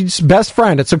Jimmy's best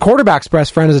friend. It's a quarterback's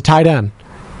best friend as a tight end.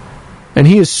 And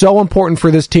he is so important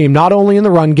for this team, not only in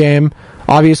the run game,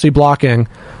 obviously blocking,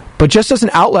 but just as an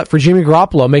outlet for Jimmy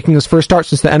Garoppolo making his first start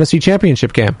since the NFC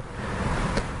Championship game.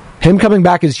 Him coming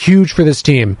back is huge for this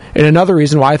team, and another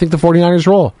reason why I think the 49ers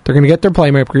roll. They're going to get their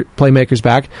playmakers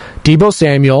back. Deebo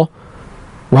Samuel,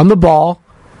 run the ball,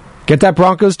 get that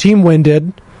Broncos team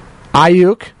winded.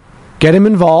 Ayuk, get him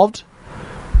involved.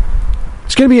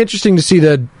 It's going to be interesting to see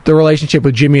the relationship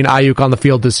with Jimmy and Ayuk on the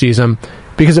field this season,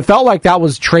 because it felt like that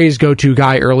was Trey's go-to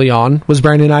guy early on, was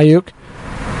Brandon Ayuk.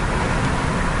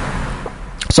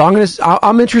 So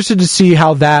I'm interested to see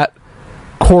how that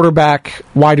quarterback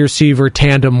wide receiver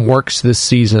tandem works this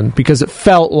season, because it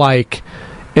felt like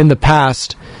in the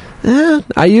past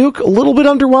Ayuk a little bit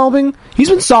underwhelming. He's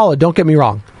been solid, don't get me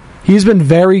wrong. He's been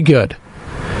very good.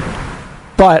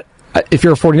 But if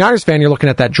you're a 49ers fan, you're looking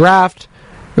at that draft,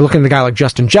 you're looking at a guy like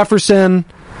Justin Jefferson,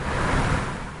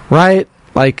 right?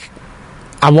 Like,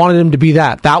 I wanted him to be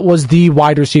that. That was the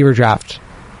wide receiver draft.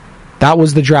 That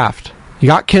was the draft. You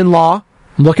got Kinlaw.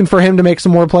 I'm looking for him to make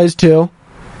some more plays too.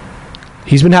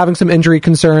 He's been having some injury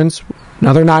concerns.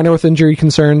 Another Niner with injury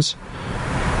concerns.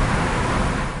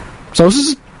 So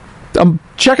I'm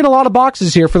checking a lot of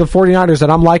boxes here for the 49ers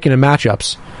that I'm liking in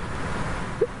matchups.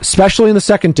 Especially in the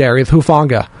secondary with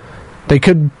Hufanga.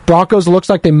 Broncos looks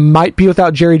like they might be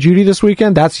without Jerry Jeudy this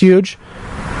weekend. That's huge.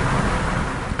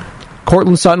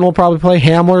 Cortland Sutton will probably play.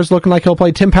 Hamler's looking like he'll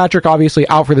play. Tim Patrick obviously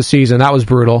out for the season. That was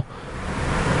brutal.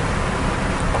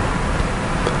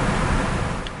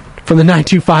 From the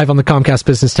 925 on the Comcast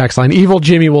Business text line, Evil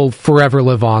Jimmy will forever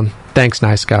live on. Thanks,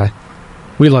 nice guy.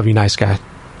 We love you, nice guy.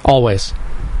 Always.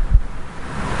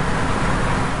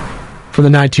 From the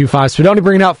 925, Spadoni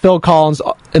bringing out Phil Collins,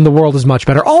 and the world is much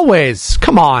better. Always!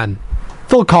 Come on.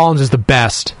 Phil Collins is the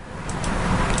best.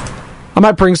 I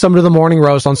might bring some to the morning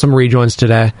roast on some rejoins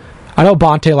today. I know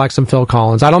Bonte likes some Phil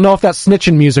Collins. I don't know if that's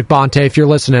snitching music, Bonte, if you're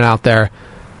listening out there.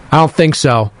 I don't think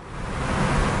so.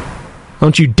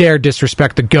 Don't you dare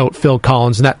disrespect the GOAT, Phil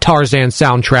Collins, and that Tarzan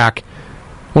soundtrack.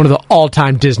 One of the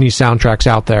all-time Disney soundtracks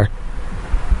out there.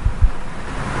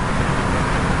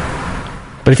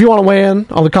 But if you want to weigh in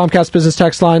on the Comcast Business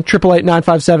text line,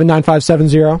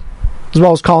 888-957-9570, as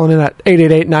well as calling in at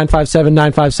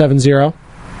 888-957-9570.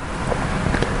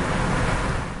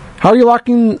 How are you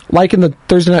liking the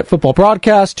Thursday Night Football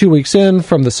broadcast 2 weeks in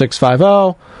from the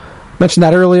 650? Mentioned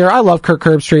that earlier. I love Kirk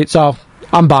Herbstreit, so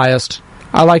I'm biased.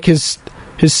 I like his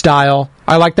style.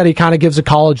 I like that he kind of gives a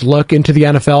college look into the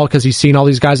NFL because he's seen all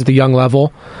these guys at the young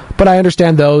level. But I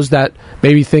understand those that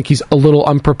maybe think he's a little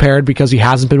unprepared because he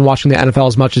hasn't been watching the NFL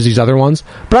as much as these other ones.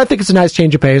 But I think it's a nice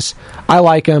change of pace. I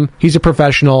like him. He's a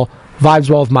professional. Vibes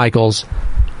well with Michaels.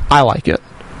 I like it.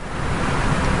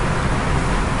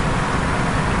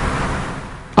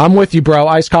 I'm with you, bro.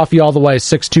 Iced coffee all the way.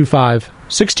 625.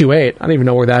 628. I don't even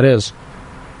know where that is.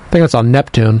 I think that's on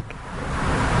Neptune.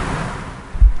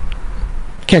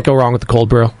 Can't go wrong with the cold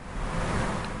brew.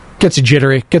 Gets you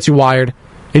jittery, gets you wired,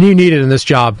 and you need it in this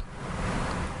job.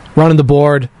 Running the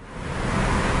board.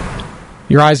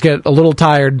 Your eyes get a little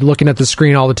tired looking at the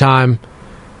screen all the time.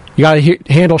 You got to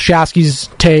handle Shasky's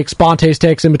takes, Bonte's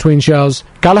takes in between shows.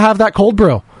 Got to have that cold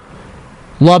brew.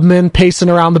 Lubman pacing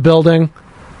around the building.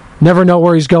 Never know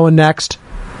where he's going next.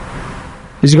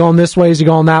 Is he going this way? Is he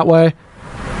going that way?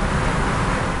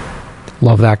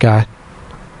 Love that guy.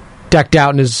 Decked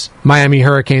out in his Miami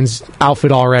Hurricanes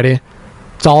outfit already.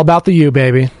 It's all about the U,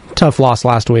 baby. Tough loss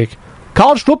last week.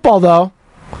 College football, though.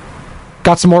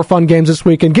 Got some more fun games this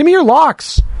weekend. Give me your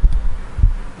locks.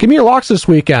 Give me your locks this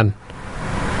weekend.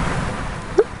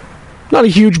 Not a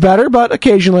huge better, but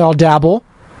occasionally I'll dabble.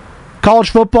 College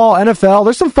football, NFL,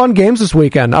 there's some fun games this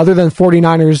weekend, other than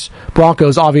 49ers,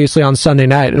 Broncos, obviously, on Sunday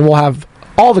night. And we'll have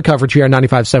all the coverage here on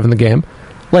 95.7 The Game.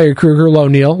 Larry Kruger, Low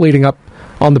Neal, leading up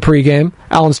on the pregame.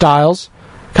 Alan Stiles,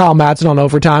 Kyle Madsen on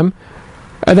overtime.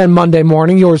 And then Monday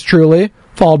morning, yours truly,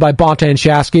 followed by Bonte and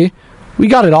Shasky. We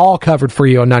got it all covered for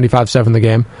you on 95.7 The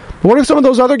Game. But what are some of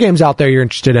those other games out there you're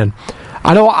interested in?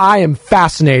 I know I am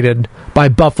fascinated by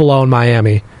Buffalo and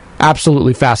Miami.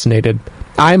 Absolutely fascinated.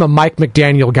 I am a Mike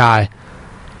McDaniel guy.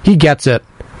 He gets it.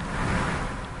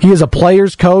 He is a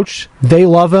player's coach. They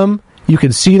love him. You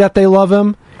can see that they love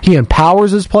him. He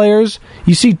empowers his players.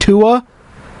 You see Tua.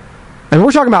 And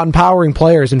we're talking about empowering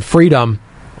players and freedom.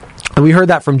 And we heard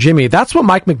that from Jimmy. That's what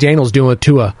Mike McDaniel's doing with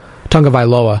Tua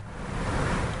Tagovailoa.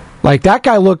 Like, that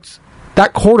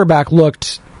quarterback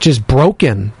looked just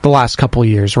broken the last couple of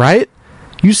years, right?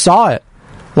 You saw it.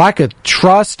 Lack of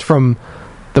trust from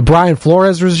the Brian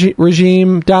Flores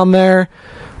regime down there.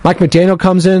 Mike McDaniel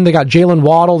comes in. They got Jalen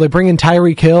Waddle. They bring in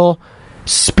Tyreek Hill.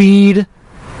 Speed.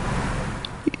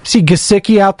 See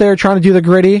Gesicki out there trying to do the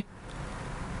gritty.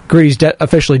 Gritty's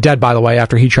officially dead, by the way,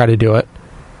 after he tried to do it.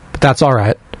 But that's all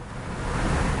right.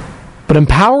 But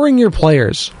empowering your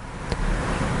players,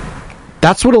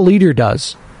 that's what a leader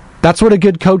does. That's what a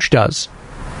good coach does.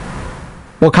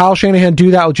 Will Kyle Shanahan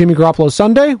do that with Jimmy Garoppolo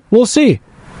Sunday? We'll see.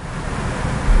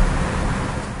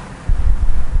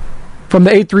 From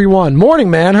the 831, morning,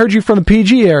 man. Heard you from the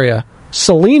PG area.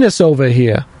 Salinas over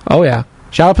here. Oh, yeah.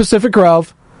 Shout out Pacific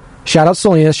Grove. Shout out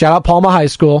Salinas. Shout out Palma High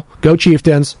School. Go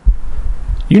Chieftains.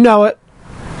 You know it.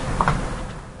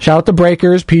 Shout out the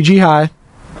Breakers. PG High.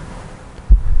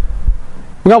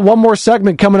 We got one more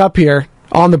segment coming up here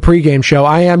on the pregame show.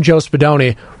 I am Joe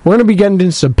Spadoni. We're going to be getting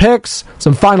into some picks,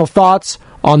 some final thoughts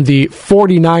on the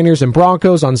 49ers and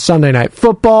Broncos on Sunday Night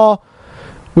Football.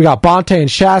 We got Bonte and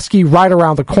Shasky right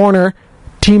around the corner.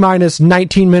 T-minus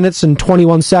 19 minutes and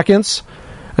 21 seconds.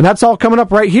 And that's all coming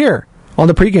up right here on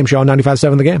the pregame show on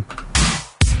 95.7 The Game.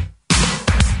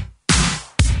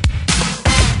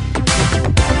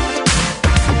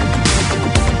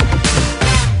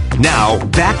 Now,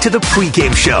 back to the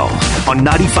pregame show on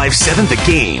 95.7 The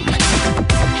Game.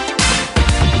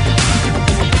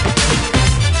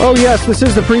 Oh, yes, this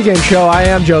is the pregame show. I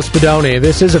am Joe Spadoni.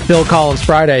 This is a Phil Collins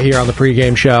Friday here on the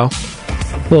pregame show.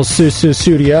 Little Susu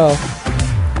Studio.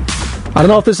 I don't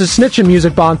know if this is snitching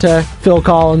music, Bonte. Phil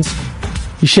Collins.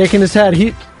 He's shaking his head.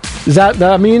 Does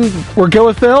that mean we're good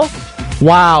with Phil?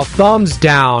 Wow, thumbs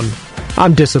down.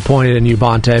 I'm disappointed in you,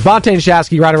 Bonte. Bonte and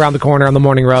Shasky right around the corner on the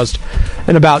Morning Roast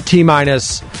in about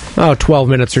T-minus 12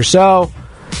 minutes or so.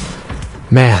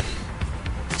 Man,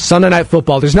 Sunday Night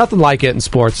Football, there's nothing like it in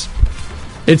sports.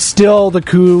 It's still the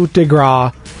coup de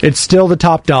grace. It's still the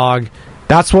top dog.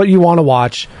 That's what you want to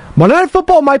watch. Monday Night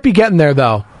Football might be getting there,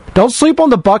 though. Don't sleep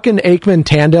on the Buck and Aikman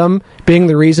tandem being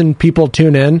the reason people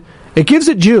tune in. It gives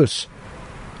it juice.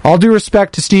 All due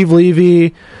respect to Steve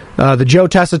Levy, the Joe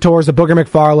Tessitors, the Booger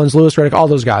McFarlands, Louis Riddick, all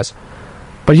those guys.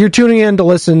 But you're tuning in to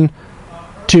listen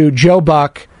to Joe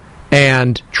Buck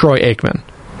and Troy Aikman.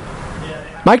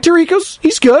 Mike Tirico's,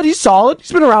 he's good. He's solid.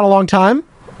 He's been around a long time.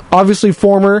 Obviously,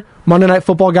 former Monday Night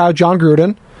Football guy John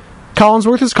Gruden.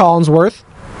 Collinsworth is Collinsworth.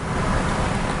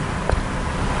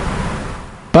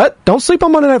 But don't sleep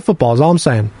on Monday Night Football is all I'm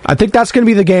saying. I think that's going to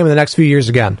be the game in the next few years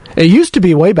again. It used to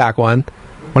be way back when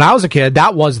I was a kid,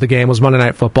 that was the game, was Monday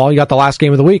Night Football. You got the last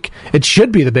game of the week. It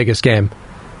should be the biggest game.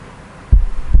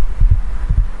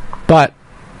 But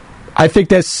I think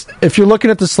this, if you're looking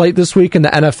at the slate this week in the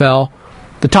NFL,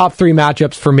 the top three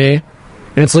matchups for me,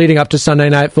 and it's leading up to Sunday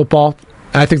Night Football,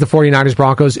 and I think the 49ers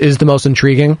Broncos is the most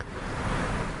intriguing.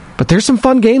 But there's some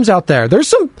fun games out there. There's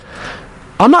some,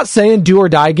 I'm not saying do or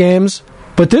die games,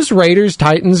 but this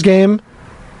Raiders-Titans game,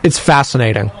 it's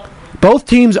fascinating. Both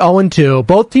teams 0-2.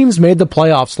 Both teams made the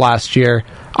playoffs last year.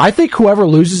 I think whoever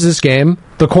loses this game,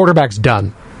 the quarterback's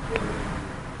done.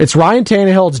 It's Ryan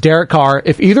Tannehill, it's Derek Carr.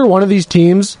 If either one of these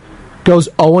teams goes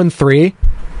 0-3,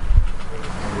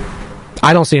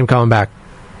 I don't see him coming back.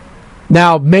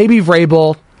 Now, maybe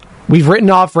Vrabel. We've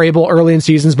written off Vrabel early in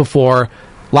seasons before.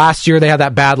 Last year, they had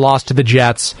that bad loss to the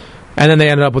Jets, and then they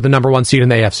ended up with the number one seed in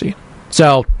the AFC.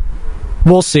 So,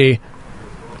 we'll see.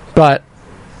 But,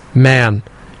 man,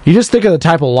 you just think of the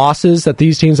type of losses that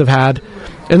these teams have had.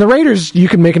 And the Raiders, you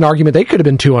can make an argument they could have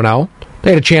been 2-0.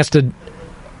 They had a chance to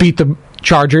beat the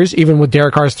Chargers, even with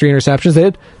Derek Carr's 3 interceptions.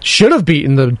 They should have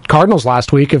beaten the Cardinals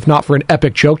last week, if not for an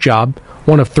epic choke job.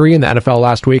 1 of 3 in the NFL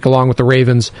last week, along with the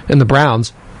Ravens and the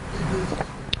Browns.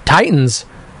 Titans,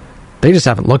 they just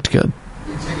haven't looked good.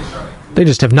 They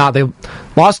just have not. They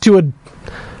lost to a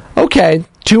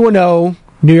 2-0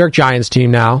 New York Giants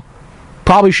team now.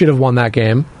 Probably should have won that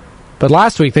game. But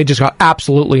last week, they just got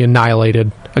absolutely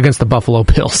annihilated against the Buffalo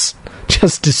Bills.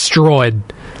 Just destroyed.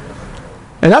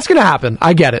 And that's going to happen.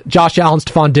 I get it. Josh Allen,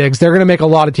 Stephon Diggs, they're going to make a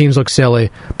lot of teams look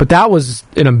silly. But that was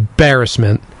an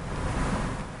embarrassment.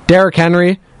 Derrick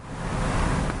Henry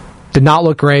did not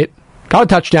look great. Got a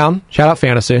touchdown. Shout out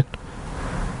fantasy.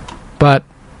 But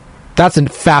that's a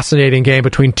fascinating game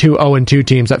between two 0-2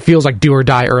 teams that feels like do or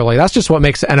die early. That's just what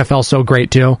makes the NFL so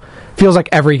great, too. Feels like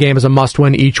every game is a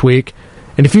must-win each week.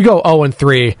 And if you go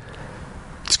 0-3,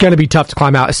 it's going to be tough to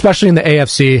climb out, especially in the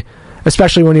AFC,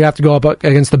 especially when you have to go up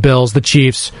against the Bills, the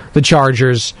Chiefs, the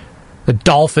Chargers, the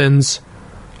Dolphins,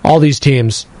 all these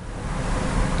teams.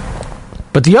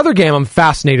 But the other game I'm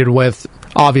fascinated with,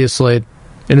 obviously,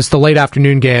 and it's the late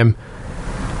afternoon game,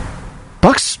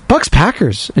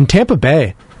 Bucs-Packers in Tampa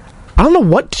Bay. I don't know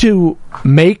what to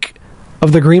make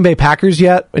of the Green Bay Packers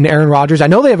yet and Aaron Rodgers. I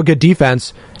know they have a good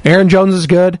defense. Aaron Jones is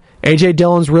good. A.J.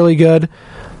 Dillon's really good.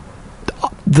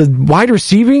 The wide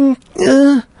receiving,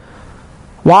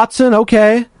 Watson,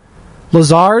 okay.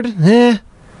 Lazard, I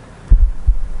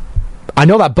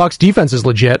know that Bucs defense is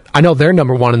legit. I know they're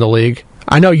number one in the league.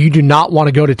 I know you do not want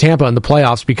to go to Tampa in the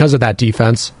playoffs because of that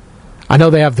defense. I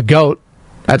know they have the GOAT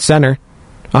at center,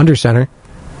 under center.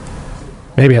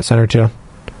 Maybe at center too.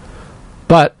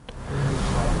 But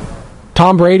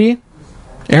Tom Brady,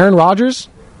 Aaron Rodgers,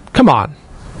 come on.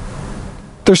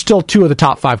 They're still two of the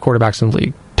top 5 quarterbacks in the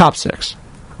league. Top 6.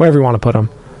 Wherever you want to put them.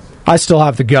 I still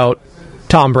have the GOAT,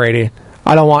 Tom Brady.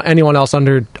 I don't want anyone else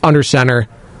under center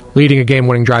leading a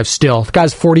game-winning drive still. The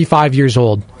guy's 45 years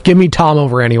old. Give me Tom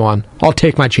over anyone. I'll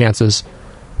take my chances.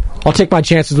 I'll take my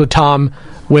chances with Tom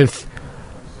with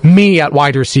me at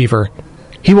wide receiver.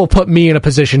 He will put me in a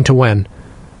position to win.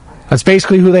 That's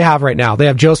basically who they have right now. They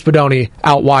have Joe Spadoni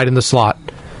out wide in the slot.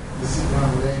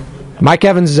 Mike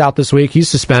Evans is out this week. He's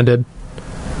suspended.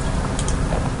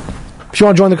 If you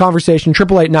want to join the conversation,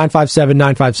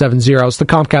 888-957-9570. It's the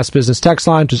Comcast Business Text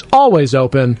line, which is always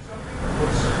open.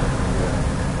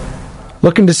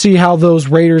 Looking to see how those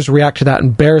Raiders react to that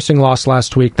embarrassing loss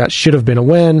last week. That should have been a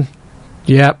win.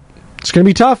 Yep. It's going to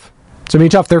be tough. It's going to be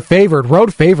tough. They're favored.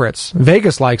 Road favorites.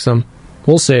 Vegas likes them.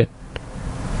 We'll see.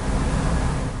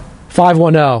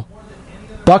 510.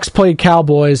 Bucs played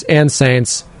Cowboys and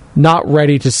Saints. Not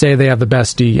ready to say they have the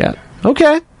best D yet.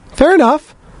 Okay. Fair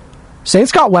enough.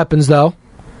 Saints got weapons, though.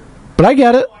 But I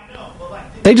get it.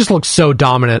 They just look so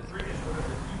dominant.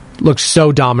 Look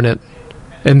so dominant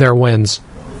in their wins.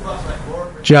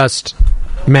 Just,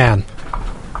 man.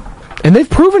 And they've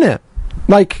proven it.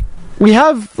 Like, we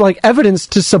have, evidence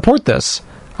to support this.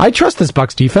 I trust this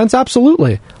Bucs defense,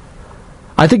 absolutely.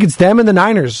 I think it's them and the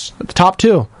Niners, at the top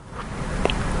 2.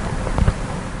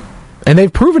 And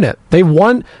they've proven it. They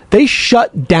won. They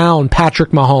shut down Patrick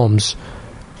Mahomes.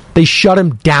 They shut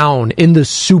him down in the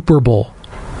Super Bowl.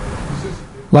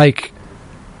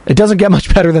 It doesn't get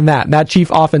much better than that. That Chief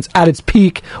offense at its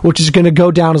peak, which is going to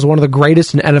go down as one of the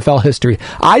greatest in NFL history.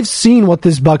 I've seen what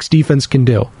this Bucs defense can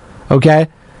do. Okay?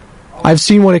 I've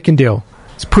seen what it can do.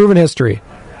 It's proven history.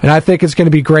 And I think it's going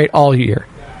to be great all year.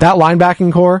 That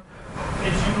linebacking core,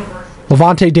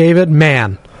 Levante David,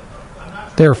 man.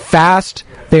 They're fast.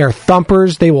 They are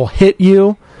thumpers. They will hit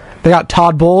you. They got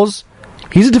Todd Bowles.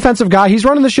 He's a defensive guy. He's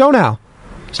running the show now.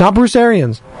 It's not Bruce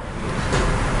Arians.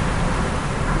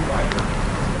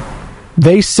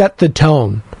 They set the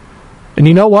tone. And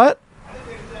you know what?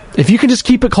 If you can just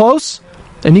keep it close,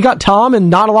 and you got Tom and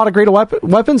not a lot of great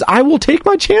weapons, I will take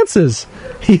my chances.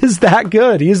 He is that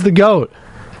good. He is the GOAT.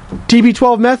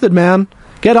 TB12 method, man.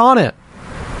 Get on it.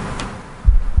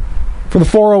 For the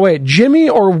 408, Jimmy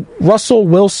or Russell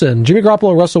Wilson? Jimmy Garoppolo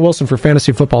or Russell Wilson for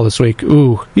fantasy football this week?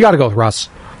 Ooh, you got to go with Russ.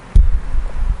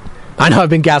 I know I've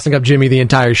been gassing up Jimmy the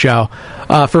entire show.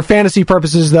 For fantasy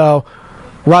purposes, though,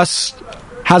 Russ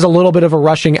has a little bit of a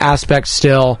rushing aspect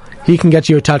still. He can get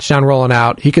you a touchdown rolling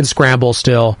out. He can scramble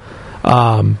still.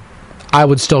 I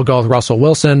would still go with Russell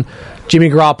Wilson. Jimmy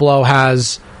Garoppolo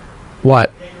has, a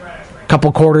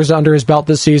couple quarters under his belt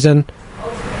this season.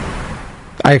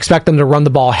 I expect them to run the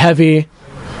ball heavy.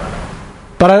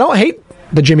 But I don't hate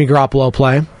the Jimmy Garoppolo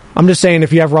play. I'm just saying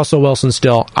if you have Russell Wilson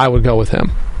still, I would go with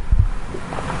him.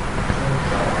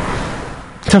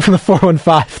 Time for the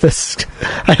 415.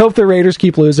 I hope the Raiders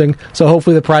keep losing, so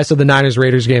hopefully the price of the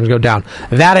Niners-Raiders games go down.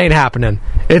 That ain't happening.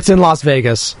 It's in Las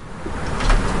Vegas.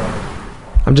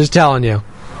 I'm just telling you.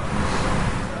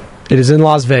 It is in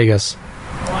Las Vegas.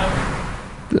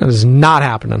 That is not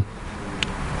happening.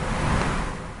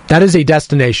 That is a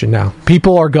destination now.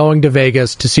 People are going to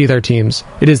Vegas to see their teams.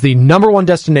 It is the number 1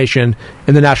 destination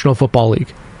in the National Football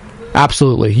League.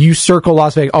 Absolutely. You circle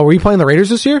Las Vegas. Oh, are you playing the Raiders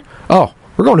this year? Oh,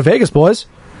 we're going to Vegas, boys.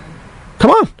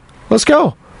 Come on. Let's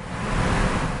go.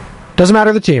 Doesn't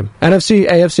matter the team. NFC,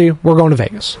 AFC, we're going to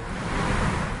Vegas.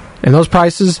 And those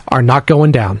prices are not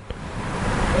going down.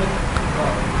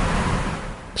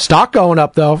 Stock going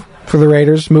up, though, for the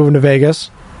Raiders moving to Vegas.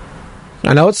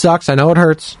 I know it sucks. I know it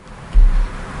hurts.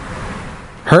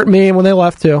 Hurt me when they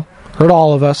left, too. Hurt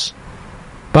all of us.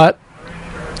 But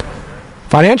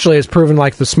Financially, it's proven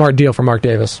like the smart deal for Mark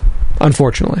Davis,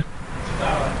 unfortunately.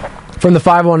 From the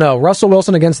 510, Russell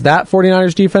Wilson against that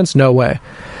 49ers defense? No way.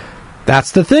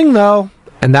 That's the thing, though,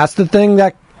 and that's the thing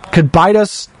that could bite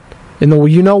us in the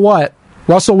you-know-what.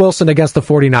 Russell Wilson against the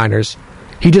 49ers.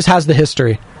 He just has the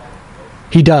history.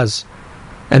 He does.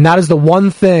 And that is the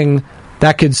one thing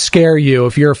that could scare you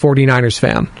if you're a 49ers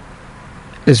fan,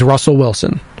 is Russell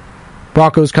Wilson.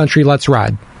 Broncos country, let's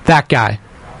ride. That guy.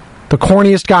 The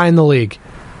corniest guy in the league.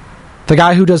 The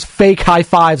guy who does fake high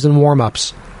fives and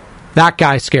warm-ups. That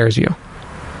guy scares you.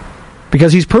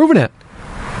 Because he's proven it.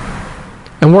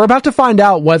 And we're about to find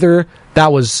out whether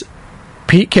that was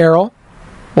Pete Carroll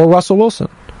or Russell Wilson.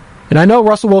 And I know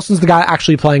Russell Wilson's the guy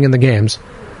actually playing in the games.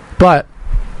 But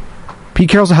Pete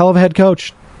Carroll's a hell of a head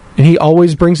coach. And he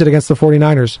always brings it against the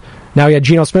 49ers. Now he had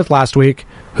Geno Smith last week,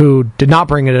 who did not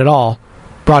bring it at all.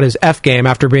 Brought his F game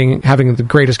after having the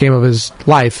greatest game of his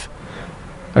life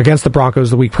against the Broncos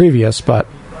the week previous. But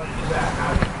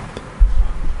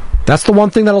that's the one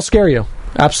thing that'll scare you.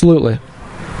 Absolutely.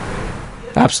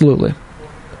 Absolutely.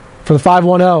 For the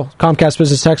 510 Comcast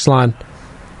Business Text line,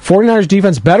 49ers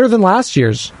defense better than last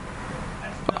year's.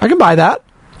 I can buy that.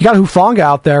 You got Hufanga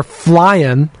out there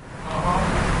flying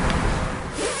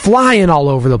all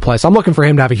over the place. I'm looking for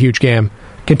him to have a huge game,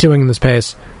 continuing in this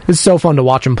pace. It's so fun to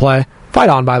watch him play. Fight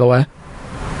on, by the way.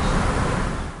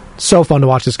 So fun to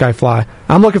watch this guy fly.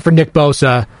 I'm looking for Nick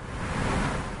Bosa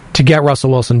to get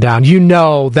Russell Wilson down. You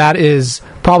know that is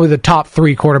probably the top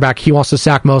 3 quarterback he wants to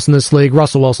sack most in this league.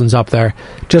 Russell Wilson's up there.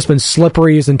 Just been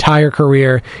slippery his entire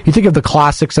career. You think of the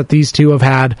classics that these two have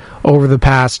had over the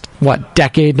past,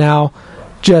 decade now?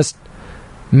 Just,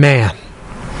 man.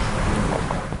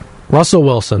 Russell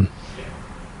Wilson.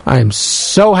 I am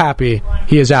so happy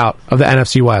he is out of the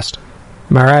NFC West.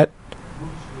 Am I right?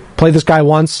 Played this guy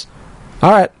once.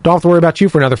 All right, don't have to worry about you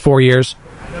for another 4 years.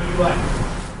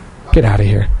 Get out of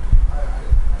here.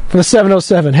 For the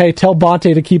 707, hey, tell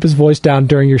Bonte to keep his voice down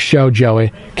during your show, Joey.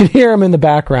 You can hear him in the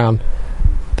background.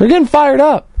 They're getting fired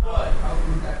up.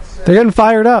 They're getting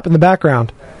fired up in the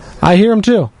background. I hear him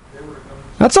too.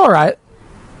 That's all right.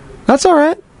 That's all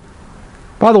right.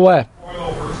 By the way,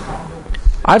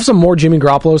 I have some more Jimmy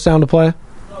Garoppolo sound to play,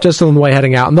 just on the way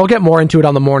heading out. And they'll get more into it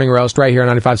on the morning roast right here on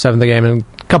 95.7 The Game in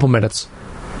a couple minutes.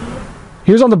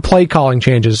 Here's on the play calling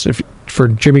changes for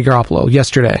Jimmy Garoppolo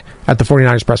yesterday at the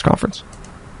 49ers press conference.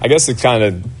 I guess it kind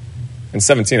of, in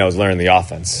 17, I was learning the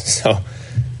offense. So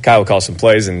Kyle would call some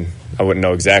plays, and I wouldn't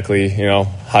know exactly,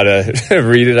 how to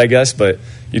read it, I guess. But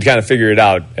you'd kind of figure it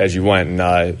out as you went. And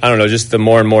I don't know, just the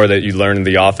more and more that you learn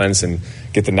the offense and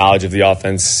get the knowledge of the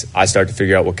offense, I start to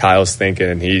figure out what Kyle's thinking,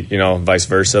 and he, vice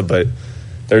versa. But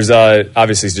there's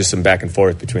obviously just some back and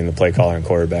forth between the play caller and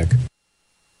quarterback.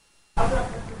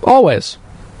 Always.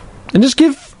 And just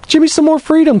give Jimmy some more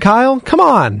freedom, Kyle. Come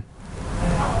on.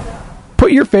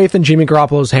 Put your faith in Jimmy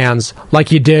Garoppolo's hands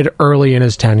like you did early in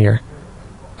his tenure.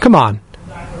 Come on.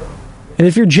 And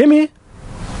if you're Jimmy,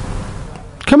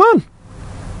 come on.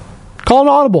 Call an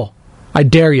audible. I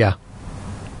dare you.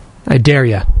 I dare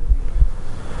you.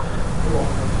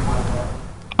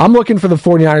 I'm looking for the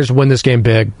 49ers to win this game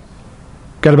big.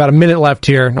 Got about a minute left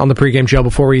here on the pregame show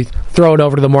before we throw it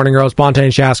over to the Morning Roast. Bonte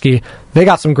and Shasky, they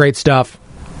got some great stuff.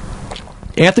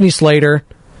 Anthony Slater,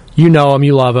 you know him,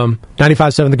 you love him.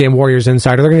 95.7 The Game Warriors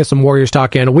Insider. They're going to get some Warriors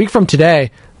talk in. A week from today,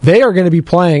 they are going to be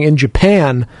playing in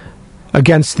Japan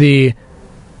against the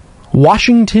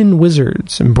Washington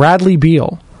Wizards and Bradley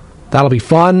Beal. That'll be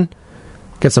fun.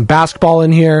 Get some basketball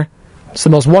in here. It's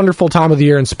the most wonderful time of the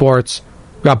year in sports.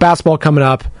 We've got basketball coming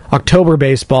up, October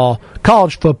baseball,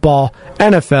 college football,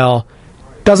 NFL.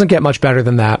 Doesn't get much better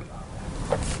than that.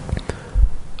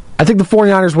 I think the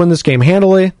 49ers win this game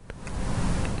handily.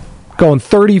 Going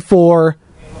 34-20.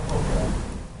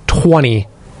 34-20,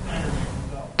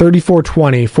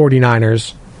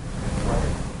 49ers.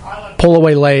 Pull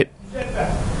away late.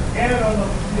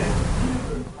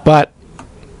 But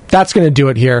that's going to do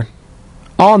it here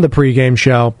on the pregame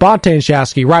show. Bonte and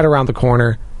Shasky right around the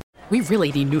corner. We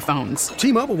really need new phones.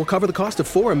 T-Mobile will cover the cost of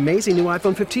 4 amazing new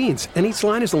iPhone 15s, and each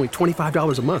line is only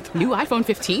 $25 a month. New iPhone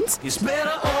 15s? It's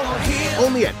better over here.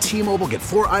 Only at T-Mobile, get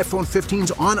 4 iPhone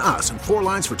 15s on us and 4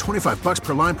 lines for $25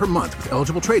 per line per month with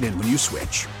eligible trade-in when you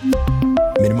switch.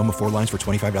 Minimum of 4 lines for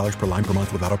 $25 per line per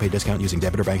month with autopay discount using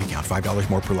debit or bank account. $5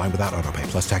 more per line without autopay,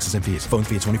 plus taxes and fees. Phone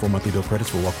fee at 24 monthly bill credits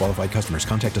for well-qualified customers.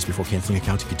 Contact us before canceling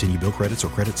account to continue bill credits or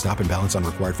credit stop and balance on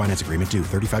required finance agreement due.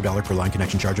 $35 per line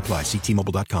connection charge applies. See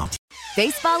T-Mobile.com.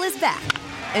 Baseball is back,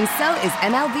 and so is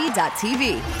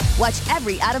MLB.tv. Watch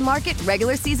every out-of-market,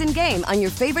 regular season game on your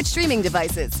favorite streaming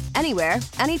devices. Anywhere,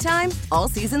 anytime, all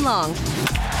season long.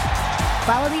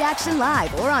 Follow the action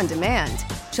live or on demand.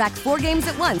 Track 4 games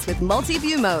at once with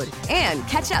multi-view mode and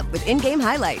catch up with in-game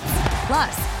highlights.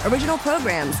 Plus, original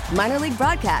programs, minor league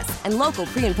broadcasts, and local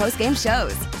pre- and post-game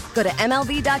shows. Go to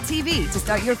MLB.tv to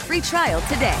start your free trial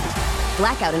today.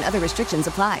 Blackout and other restrictions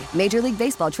apply. Major League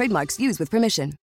Baseball trademarks used with permission.